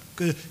bharada,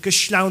 go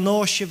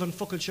sláná sibh an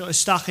focail seo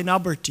isteach in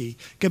Abertí,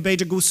 go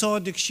beidir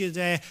gúsáideach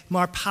siad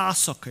mar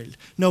pásocail,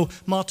 nó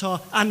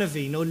mátá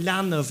anamhí, nó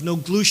leanamh, nó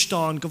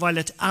glúisteáin go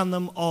bhfuil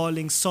anam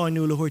áling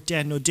sáinúla thuirt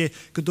den, nó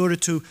go dúra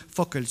tú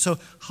focail. So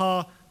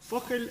há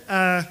focail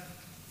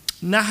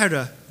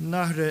Nahara,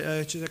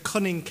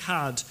 cunning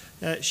cad,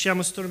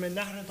 Seamus Turme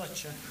Nahara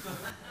Dutcha.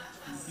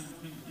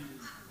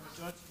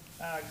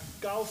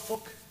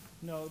 Galfuck,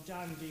 no,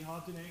 Dandy,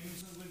 Hagenhagen,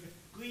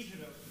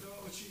 Gleater,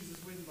 oh Jesus,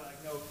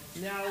 windbag, no.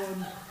 Now,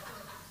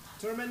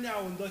 Turme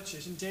now and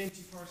Dutch, and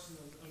dainty person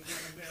on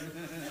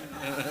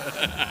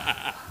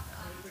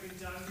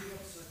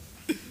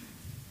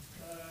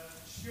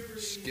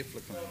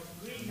Skiflicon.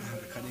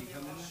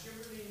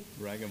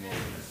 Ragamon.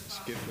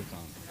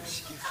 Skiflicon.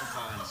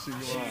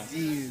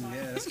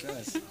 Yeah, that's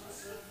class.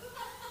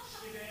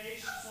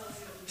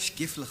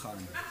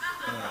 Skiflicon.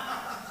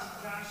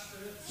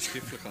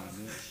 Skiflicon,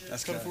 yeah.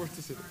 That's kind of forth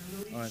to say.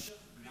 All right.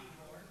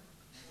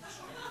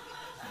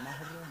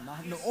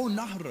 Nahra. Oh,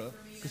 Nahra.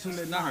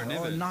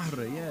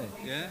 Nahra, yeah.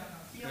 Yeah?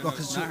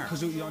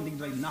 Because you're on the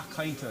like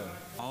Nachkainter.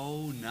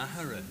 Oh,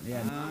 Nahara.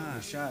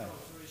 Yeah, sure.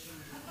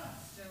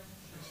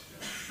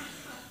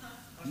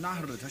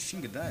 Nahra, that's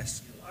shinga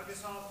das.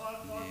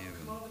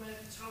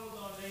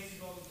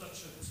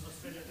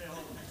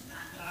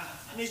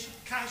 Nis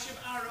caiisib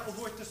ara ó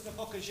thuirtas na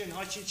focail sin,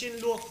 há sin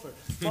luachfar.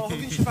 Tá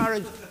thugann si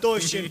farad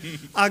dóis sin,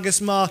 agus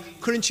má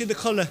cuireann siad a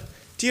chulla.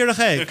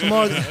 Díreach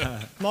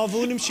má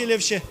bhúnim si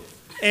libh se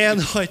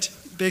éanáid,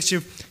 beag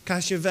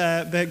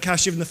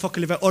caiisib na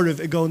focail bheith oribh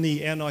I gcónaí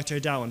éanáid ar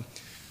dahan.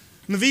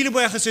 Ma bhíle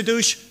buchas a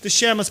dúis de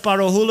Seamus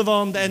Barrow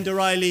Thulamháin de Enda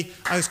Riley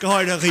agus go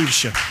háir a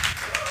ríomhse.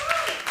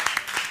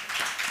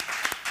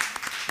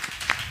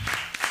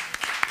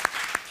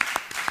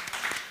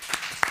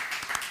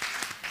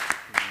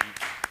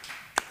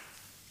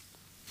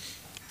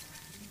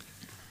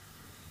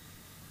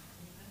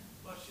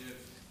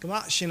 Come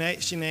on,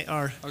 Sinead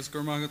ar. Agus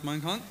gur mágad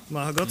main con?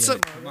 Má gotsa.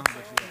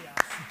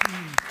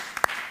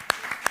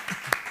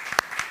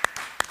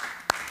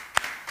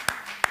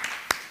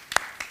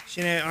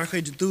 Sinead ar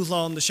chuid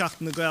dúláán de seach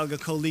na Gaeilge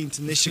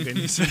cholínta Michigan.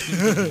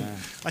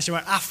 A sé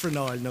mar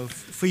afranáil nó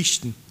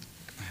faoisten.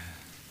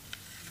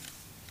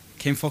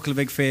 Céim focail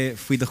bheith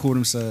faoi de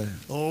chóram sa...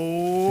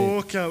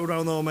 Ó,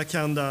 ceann ó me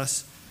ceann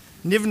das.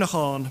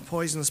 Nimhnacháin,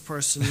 poisonous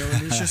person, nó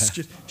ní sé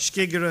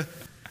scigire.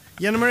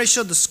 Dhéanam mar é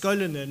seo de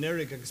scoileanna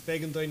nurig agus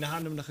beagán dóid na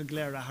hanam nach a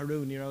gléir a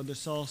Harún ní rá de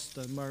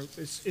sásta, mar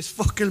is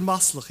focail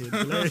maslach iad.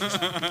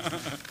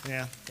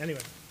 Yeah,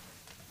 anyway.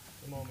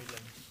 The moment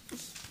then.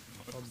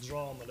 Or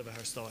drama a bheith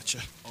ar stáitse.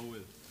 Oh,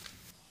 will.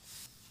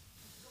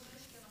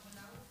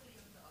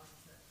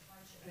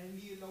 En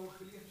hier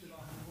lopen